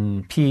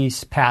on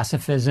peace,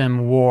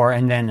 pacifism, war,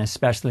 and then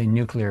especially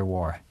nuclear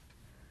war?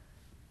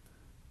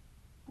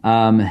 It's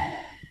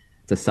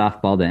a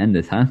softball to end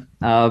this, huh?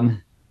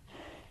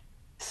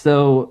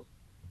 So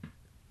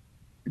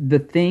the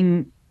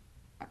thing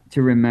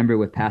to remember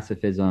with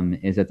pacifism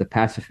is that the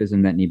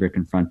pacifism that Niebuhr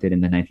confronted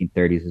in the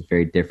 1930s is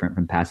very different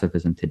from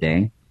pacifism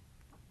today.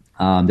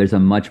 There's a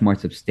much more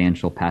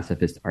substantial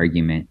pacifist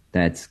argument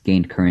that's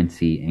gained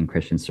currency in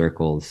Christian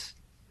circles.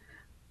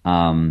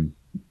 In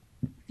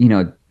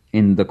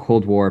the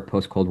Cold War,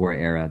 post-Cold War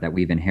era that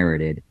we've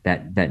inherited,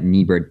 that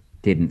Niebuhr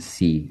didn't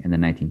see in the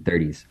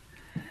 1930s.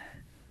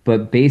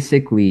 But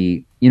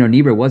basically,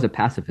 Niebuhr was a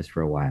pacifist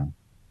for a while.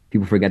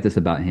 People forget this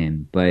about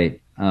him. But,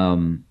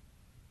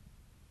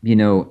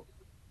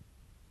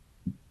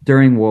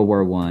 during World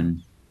War I,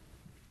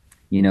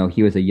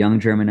 he was a young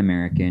German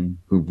American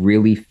who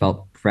really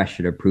felt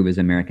pressure to prove his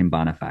American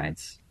bona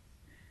fides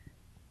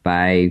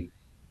by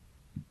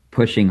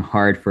pushing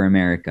hard for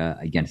America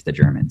against the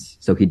Germans.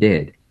 So he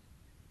did,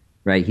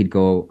 right? He'd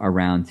go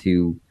around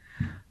to,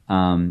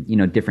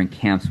 different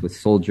camps with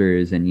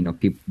soldiers and,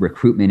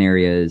 recruitment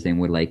areas, and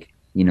would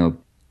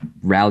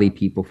rally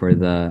people for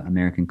the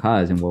American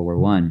cause in World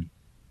War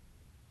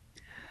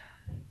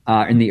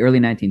I. In the early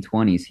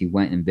 1920s, he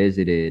went and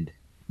visited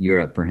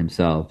Europe for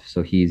himself.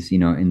 So he's,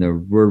 in the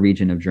Ruhr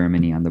region of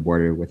Germany on the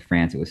border with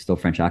France. It was still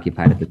French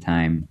occupied at the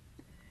time.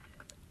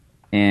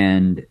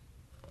 And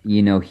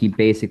he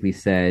basically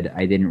said,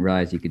 I didn't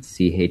realize you could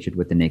see hatred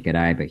with the naked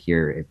eye, but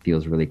here it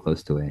feels really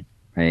close to it,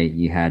 right?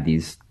 You had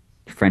these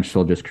French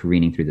soldiers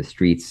careening through the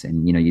streets,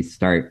 and,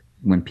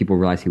 when people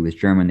realized he was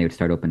German, they would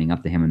start opening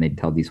up to him, and they'd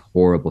tell these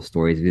horrible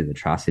stories of these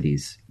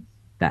atrocities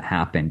that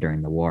happened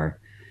during the war.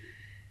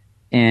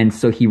 And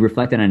so he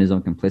reflected on his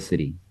own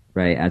complicity,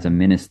 right, as a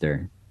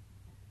minister,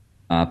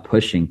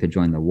 pushing to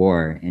join the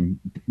war. And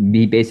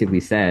he basically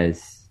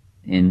says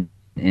in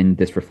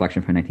this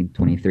reflection from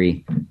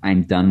 1923,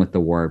 I'm done with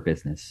the war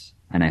business,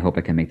 and I hope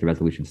I can make the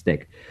resolution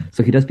stick.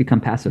 So he does become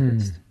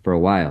pacifist for a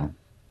while.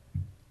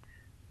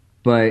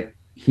 But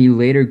he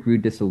later grew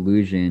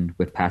disillusioned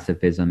with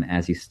pacifism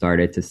as he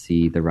started to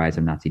see the rise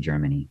of Nazi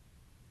Germany,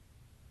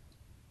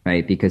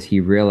 right? Because he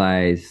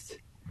realized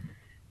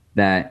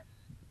that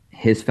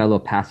his fellow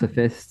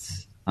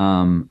pacifists,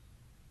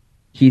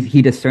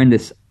 he discerned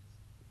this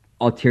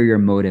ulterior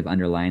motive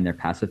underlying their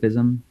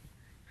pacifism,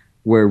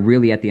 where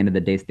really at the end of the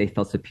day, they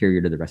felt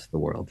superior to the rest of the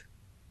world.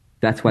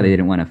 That's why they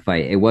didn't want to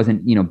fight. It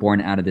wasn't,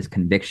 born out of this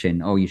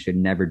conviction, oh, you should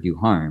never do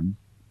harm,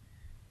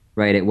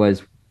 right? It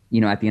was,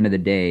 at the end of the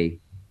day,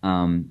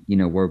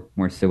 we're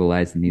more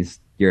civilized than these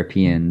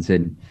Europeans,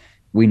 and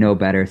we know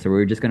better. So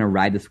we're just going to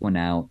ride this one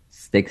out,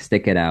 stick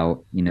it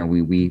out.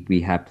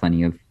 We have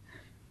plenty of,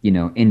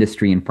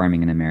 industry and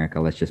farming in America.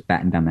 Let's just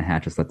batten down the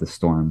hatch. Just let the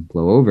storm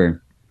blow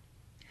over.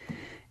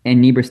 And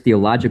Niebuhr's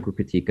theological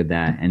critique of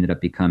that ended up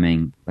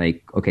becoming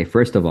like, okay,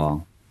 first of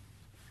all,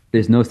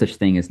 there's no such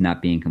thing as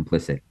not being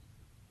complicit,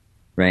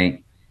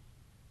 right?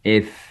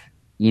 If,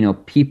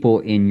 people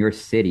in your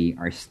city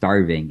are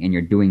starving and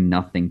you're doing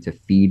nothing to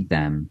feed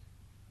them,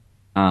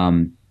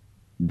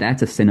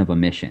 that's a sin of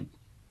omission,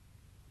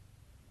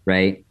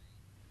 right?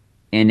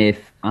 And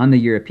if on the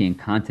European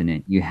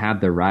continent, you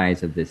have the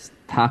rise of this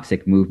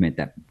toxic movement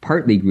that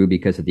partly grew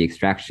because of the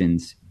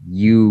extractions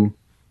you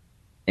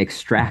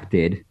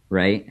extracted,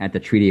 right, at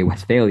the Treaty of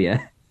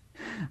Westphalia,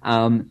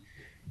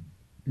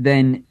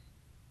 then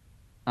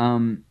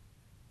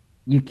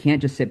you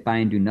can't just sit by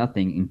and do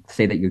nothing and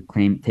say that you're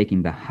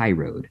taking the high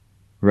road,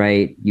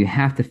 right? You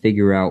have to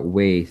figure out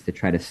ways to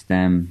try to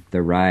stem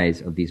the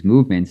rise of these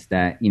movements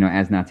that,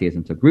 as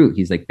Nazism took root,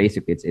 he's like,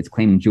 basically, it's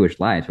claiming Jewish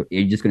lives. Are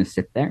you just going to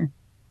sit there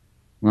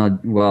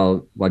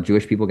while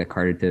Jewish people get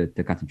carted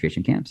to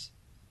concentration camps?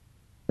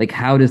 Like,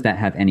 how does that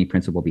have any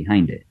principle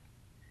behind it?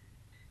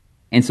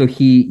 And so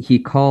he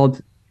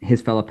called his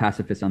fellow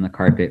pacifists on the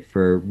carpet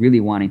for really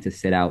wanting to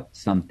sit out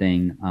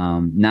something,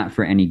 not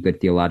for any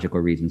good theological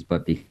reasons,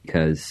 but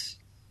because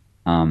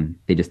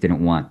they just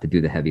didn't want to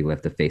do the heavy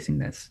lift of facing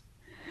this.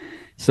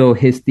 So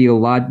his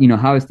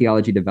how his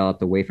theology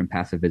developed away from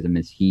pacifism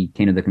is he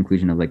came to the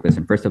conclusion of like,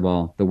 listen, first of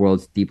all, the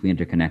world's deeply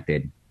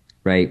interconnected,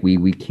 right?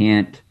 We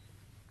can't,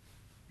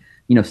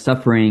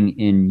 suffering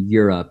in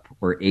Europe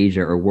or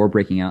Asia or war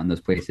breaking out in those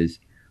places,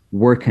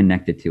 we're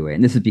connected to it.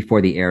 And this is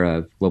before the era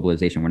of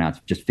globalization, where now it's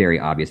just very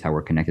obvious how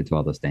we're connected to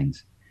all those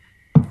things.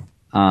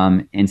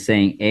 And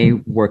saying, A,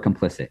 we're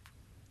complicit.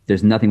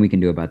 There's nothing we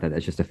can do about that.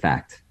 That's just a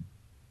fact.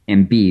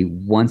 And B,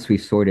 once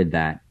we've sorted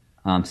that,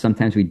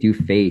 sometimes we do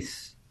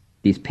face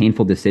these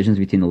painful decisions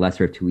between the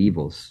lesser of two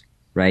evils,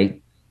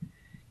 right?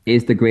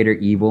 Is the greater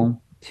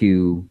evil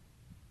to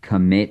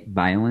commit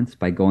violence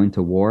by going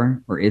to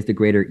war, or is the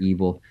greater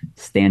evil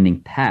standing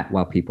pat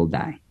while people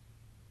die?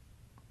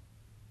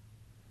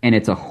 And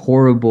it's a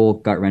horrible,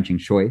 gut-wrenching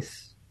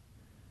choice,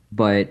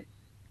 but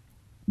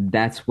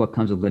that's what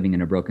comes with living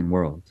in a broken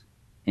world.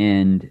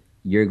 And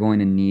you're going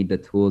to need the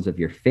tools of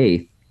your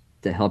faith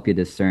to help you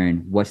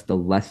discern what's the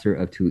lesser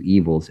of two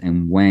evils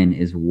and when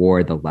is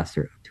war the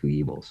lesser of two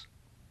evils.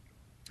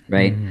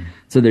 Right?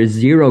 So there's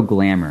zero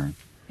glamour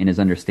in his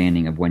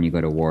understanding of when you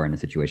go to war in a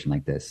situation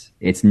like this.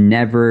 It's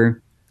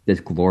never this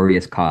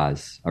glorious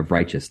cause of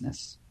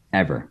righteousness,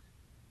 ever.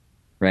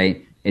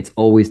 Right? It's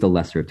always the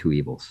lesser of two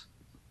evils.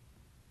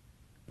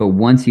 But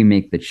once you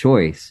make the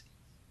choice,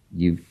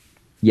 you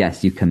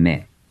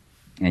commit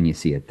and you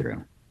see it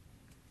through.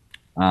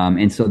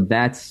 And so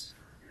that's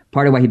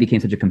part of why he became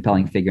such a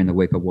compelling figure in the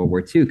wake of World War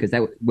II, because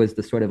that was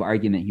the sort of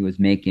argument he was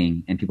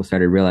making. And people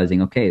started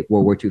realizing, okay,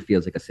 World War II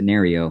feels like a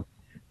scenario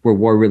where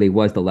war really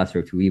was the lesser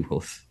of two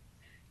evils.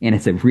 And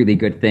it's a really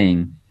good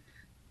thing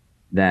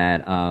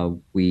that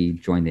we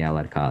joined the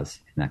Allied cause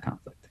in that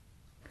conflict.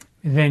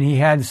 Then he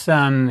had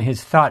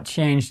his thought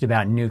changed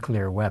about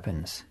nuclear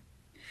weapons.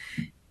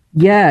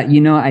 Yeah,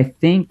 I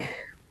think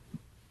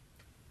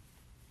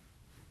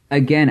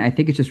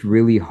it's just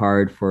really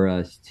hard for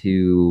us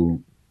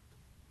to,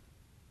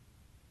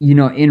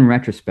 in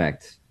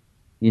retrospect,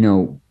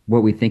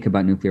 what we think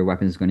about nuclear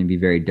weapons is going to be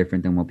very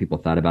different than what people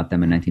thought about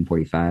them in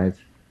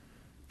 1945,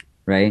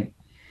 right?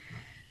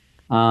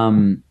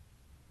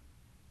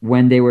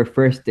 When they were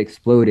first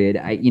exploded,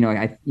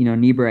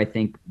 Niebuhr, I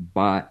think,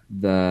 bought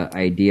the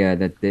idea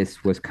that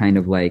this was kind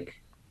of like,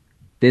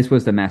 this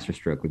was the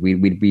masterstroke.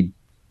 We'd be,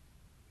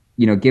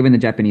 given the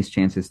Japanese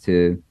chances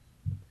to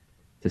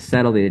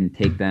settle, they didn't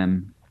take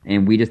them,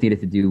 and we just needed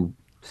to do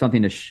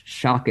something to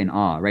shock and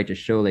awe, right? To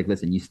show, like,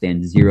 listen, you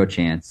stand zero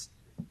chance.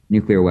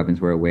 Nuclear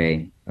weapons were a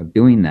way of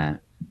doing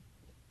that.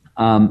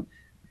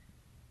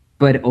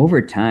 But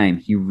over time,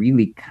 he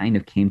really kind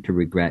of came to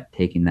regret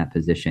taking that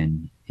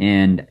position,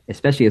 and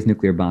especially as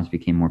nuclear bombs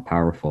became more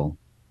powerful,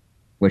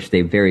 which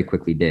they very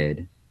quickly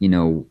did.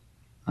 The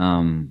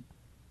bombs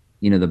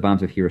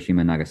of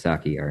Hiroshima and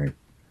Nagasaki are,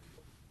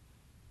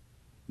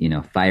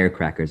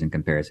 firecrackers in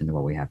comparison to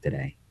what we have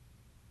today.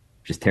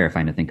 Which is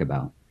terrifying to think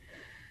about.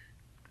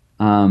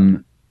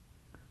 Then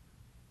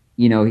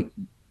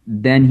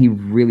he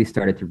really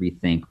started to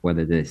rethink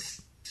whether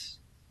this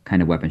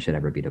kind of weapon should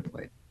ever be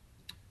deployed,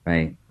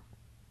 right?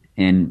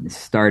 And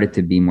started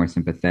to be more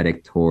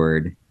sympathetic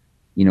toward,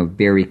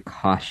 very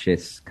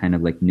cautious kind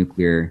of like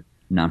nuclear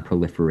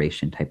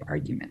non-proliferation type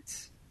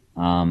arguments.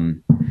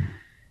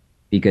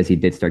 Because he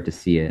did start to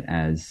see it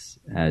as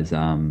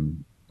a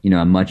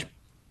much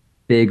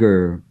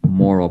bigger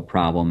moral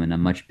problem and a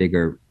much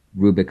bigger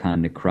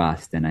Rubicon to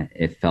cross than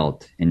it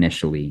felt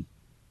initially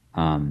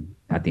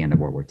at the end of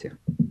World War II.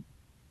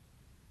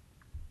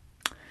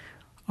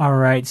 All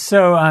right.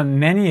 So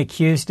many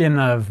accused him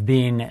of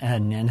being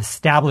an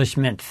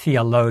establishment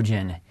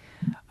theologian,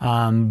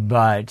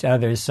 but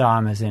others saw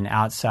him as an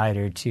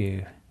outsider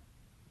to,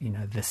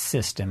 the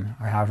system,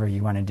 or however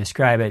you want to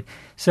describe it.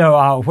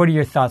 So what are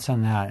your thoughts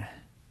on that?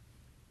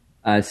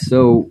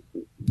 So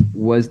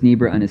was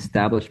Niebuhr an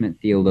establishment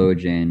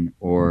theologian,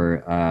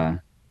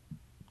 or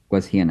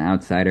was he an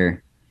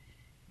outsider?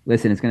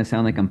 Listen, it's going to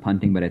sound like I'm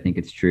punting, but I think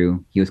it's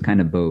true. He was kind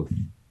of both.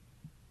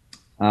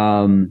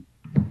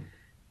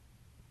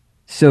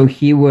 So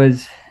he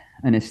was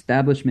an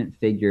establishment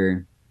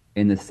figure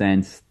in the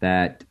sense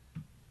that,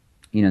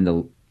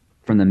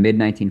 from the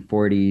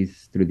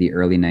mid-1940s through the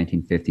early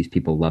 1950s,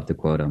 people loved to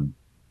quote him,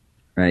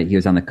 right? He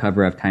was on the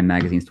cover of Time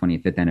Magazine's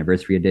 25th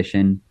anniversary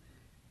edition,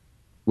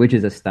 which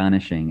is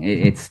astonishing.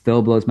 It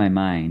still blows my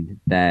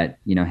mind that,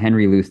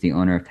 Henry Luce, the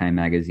owner of Time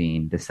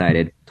Magazine,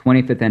 decided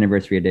 25th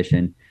anniversary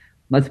edition,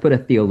 let's put a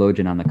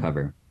theologian on the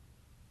cover,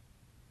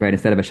 right,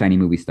 instead of a shiny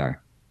movie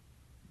star.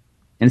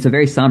 And it's a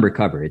very somber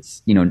cover.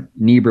 It's,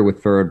 Niebuhr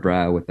with furrowed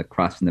brow with the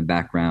cross in the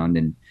background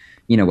and,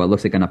 what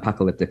looks like an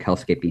apocalyptic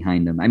hellscape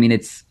behind him. I mean,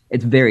 it's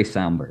very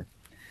somber.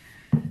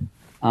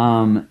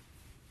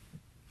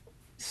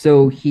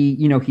 So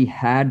he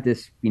had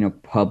this,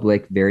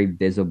 public, very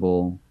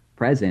visible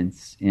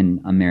presence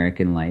in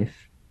American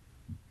life.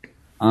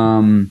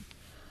 But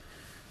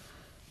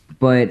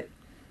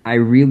I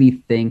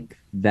really think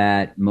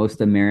that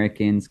most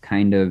Americans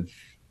kind of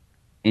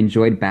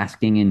enjoyed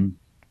basking in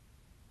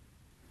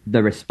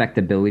the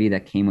respectability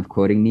that came with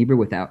quoting Niebuhr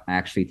without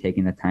actually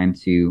taking the time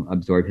to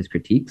absorb his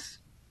critiques.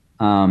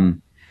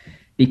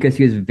 Because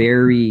he was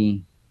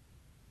very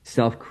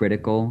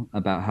self-critical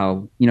about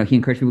how, he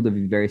encouraged people to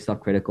be very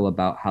self-critical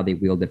about how they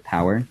wielded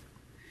power.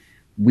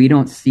 We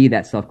don't see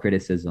that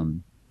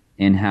self-criticism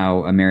in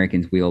how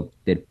Americans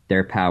wielded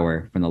their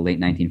power from the late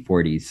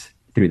 1940s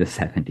through the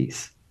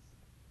 70s,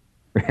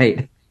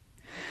 right?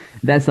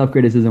 That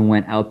self-criticism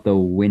went out the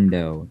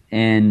window.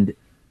 And,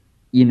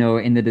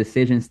 in the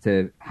decisions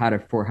how to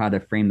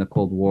frame the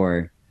Cold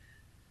War,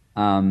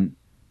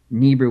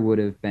 Niebuhr would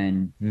have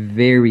been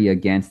very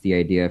against the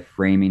idea of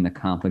framing the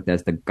conflict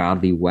as the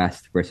godly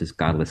West versus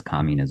godless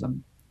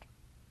communism.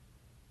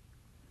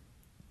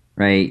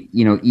 Right?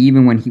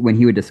 Even when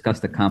he would discuss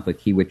the conflict,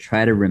 he would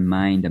try to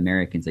remind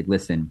Americans, like,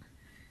 listen,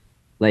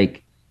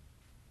 like,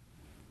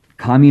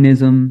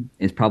 communism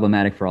is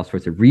problematic for all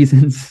sorts of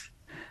reasons.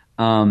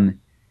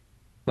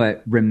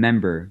 But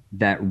remember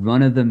that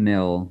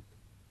run-of-the-mill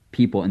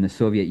people in the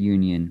Soviet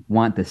Union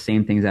want the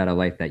same things out of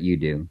life that you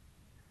do.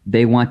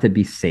 They want to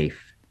be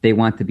safe. They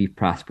want to be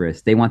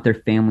prosperous. They want their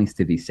families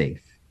to be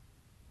safe,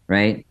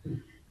 right?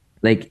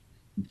 Like,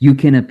 you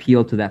can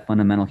appeal to that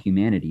fundamental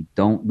humanity.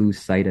 Don't lose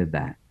sight of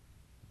that,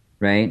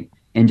 right?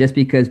 And just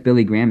because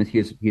Billy Graham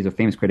he's a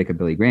famous critic of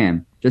Billy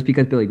Graham, just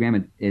because Billy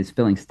Graham is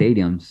filling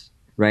stadiums,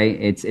 right?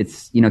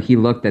 It's he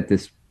looked at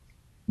this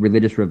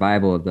religious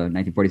revival of the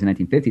 1940s and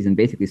 1950s and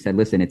basically said,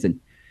 listen,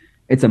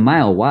 it's a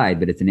mile wide,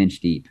 but it's an inch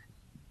deep,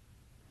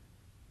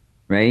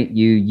 right?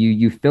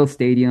 You fill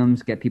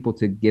stadiums, get people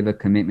to give a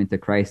commitment to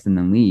Christ and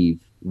then leave.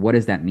 What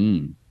does that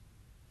mean?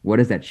 What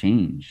does that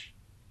change?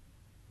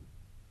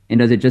 And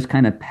does it just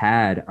kind of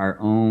pad our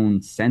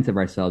own sense of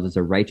ourselves as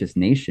a righteous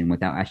nation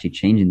without actually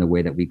changing the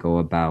way that we go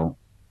about,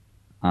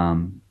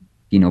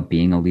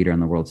 being a leader on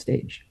the world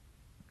stage?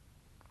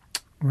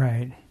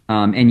 Right.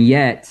 And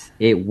yet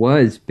it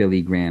was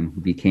Billy Graham who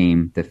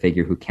became the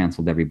figure who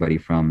canceled everybody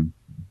from,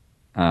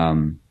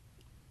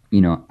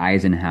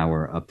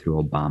 Eisenhower up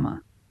through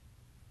Obama.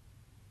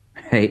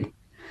 Right?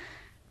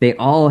 They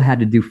all had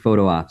to do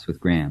photo ops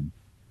with Graham.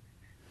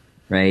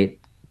 Right?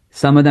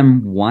 Some of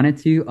them wanted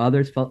to,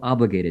 others felt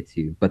obligated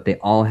to, but they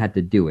all had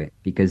to do it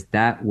because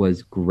that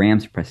was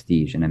Graham's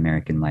prestige in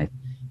American life.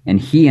 And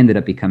he ended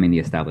up becoming the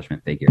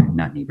establishment figure,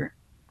 not Niebuhr.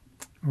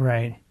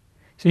 Right.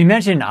 So you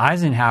mentioned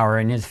Eisenhower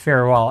in his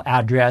farewell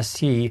address.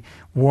 He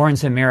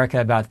warns America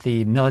about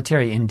the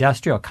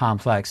military-industrial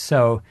complex.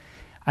 So,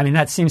 I mean,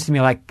 that seems to me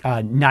like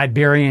a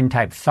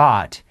Niebuhrian-type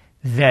thought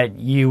that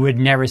you would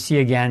never see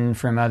again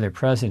from other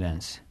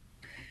presidents.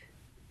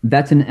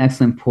 That's an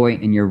excellent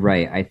point, and you're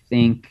right. I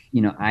think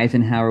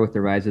Eisenhower, with the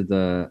rise of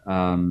the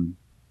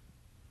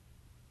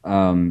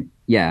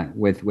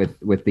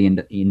with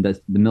the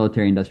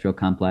military-industrial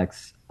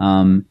complex,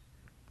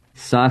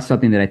 saw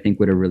something that I think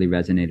would have really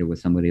resonated with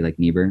somebody like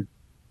Niebuhr,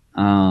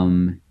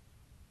 and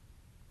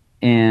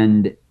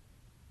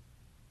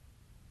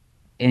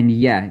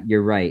yeah,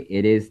 you're right.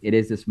 It is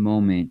this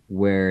moment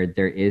where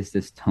there is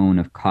this tone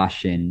of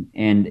caution,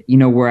 and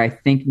where I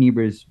think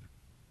Niebuhr's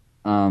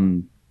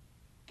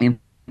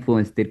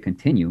influence did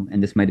continue,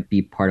 and this might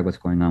be part of what's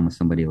going on with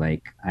somebody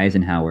like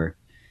Eisenhower,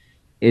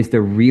 is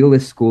the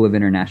realist school of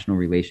international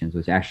relations,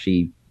 which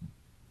actually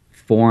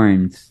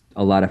formed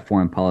a lot of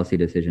foreign policy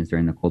decisions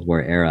during the Cold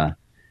War era,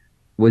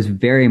 was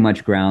very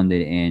much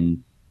grounded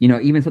in,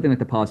 even something like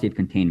the policy of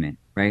containment,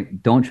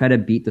 right? Don't try to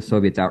beat the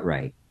Soviets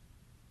outright.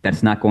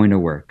 That's not going to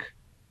work.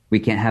 We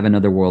can't have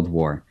another world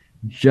war.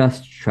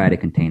 Just try to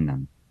contain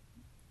them,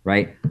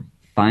 right?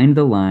 Find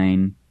the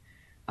line,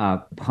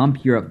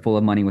 pump Europe full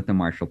of money with the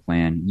Marshall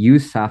Plan,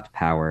 use soft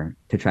power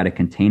to try to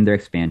contain their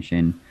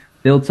expansion,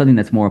 build something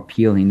that's more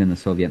appealing than the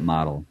Soviet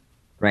model,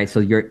 right?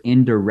 So you're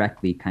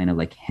indirectly kind of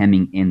like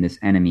hemming in this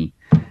enemy.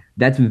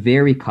 That's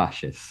very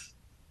cautious,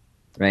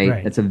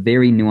 right? That's a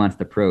very nuanced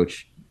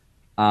approach.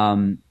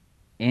 And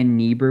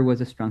Niebuhr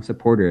was a strong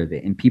supporter of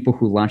it. And people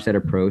who launched that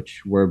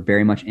approach were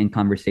very much in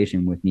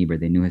conversation with Niebuhr.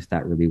 They knew his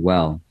thought really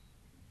well.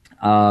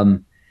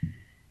 And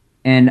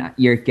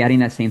you're getting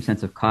that same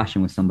sense of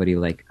caution with somebody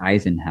like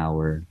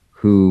Eisenhower,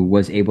 who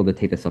was able to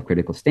take the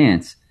self-critical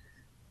stance.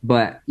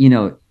 But,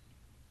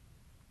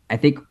 I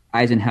think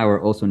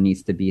Eisenhower also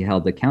needs to be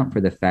held account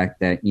for the fact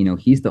that,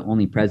 he's the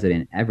only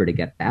president ever to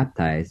get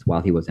baptized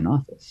while he was in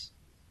office.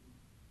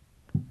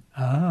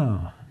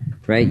 Oh.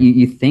 Right?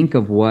 You think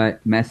of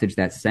what message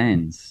that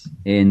sends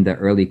in the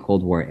early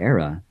Cold War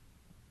era.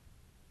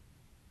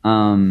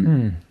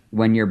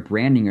 When you're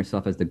branding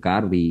yourself as the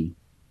godly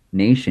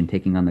nation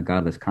taking on the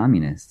godless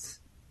communists,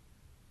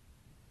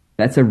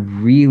 that's a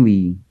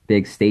really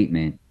big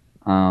statement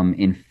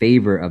in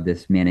favor of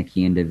this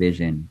Manichaean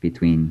division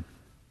between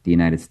the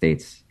United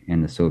States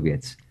and the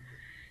Soviets.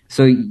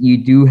 So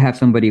you do have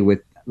somebody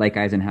like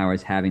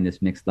Eisenhower's having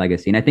this mixed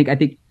legacy, and I think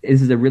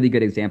this is a really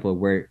good example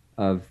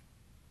of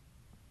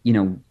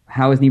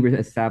how is Niebuhr's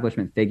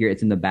establishment figure?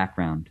 It's in the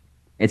background.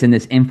 It's in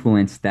this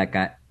influence that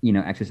got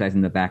exercised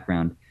in the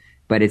background,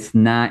 but it's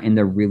not in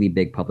the really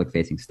big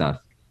public-facing stuff.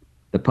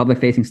 The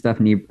public-facing stuff,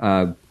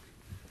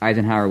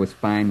 Eisenhower was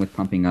fine with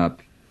pumping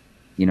up,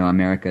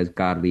 America is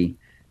godly.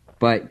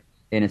 But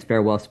in his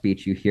farewell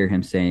speech, you hear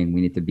him saying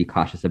we need to be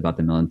cautious about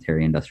the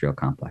military-industrial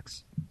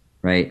complex,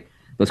 right?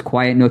 Those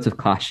quiet notes of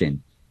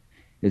caution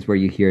is where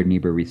you hear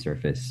Niebuhr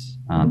resurface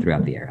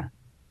throughout the era.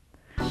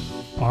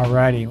 All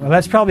righty. Well,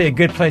 that's probably a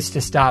good place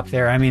to stop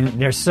there. I mean,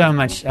 there's so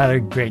much other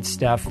great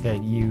stuff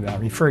that you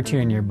refer to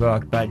in your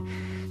book, but...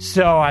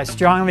 So I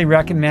strongly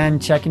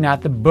recommend checking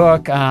out the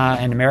book,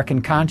 An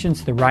American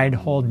Conscience, The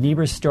Reinhold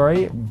Niebuhr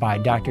Story by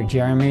Dr.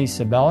 Jeremy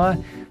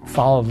Sabella.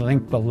 Follow the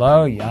link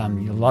below.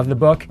 You'll love the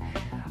book.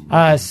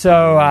 Dr.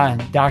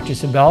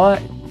 Sabella,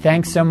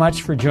 thanks so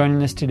much for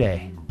joining us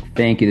today.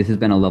 Thank you. This has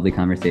been a lovely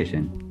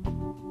conversation.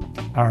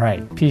 All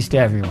right. Peace to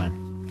everyone.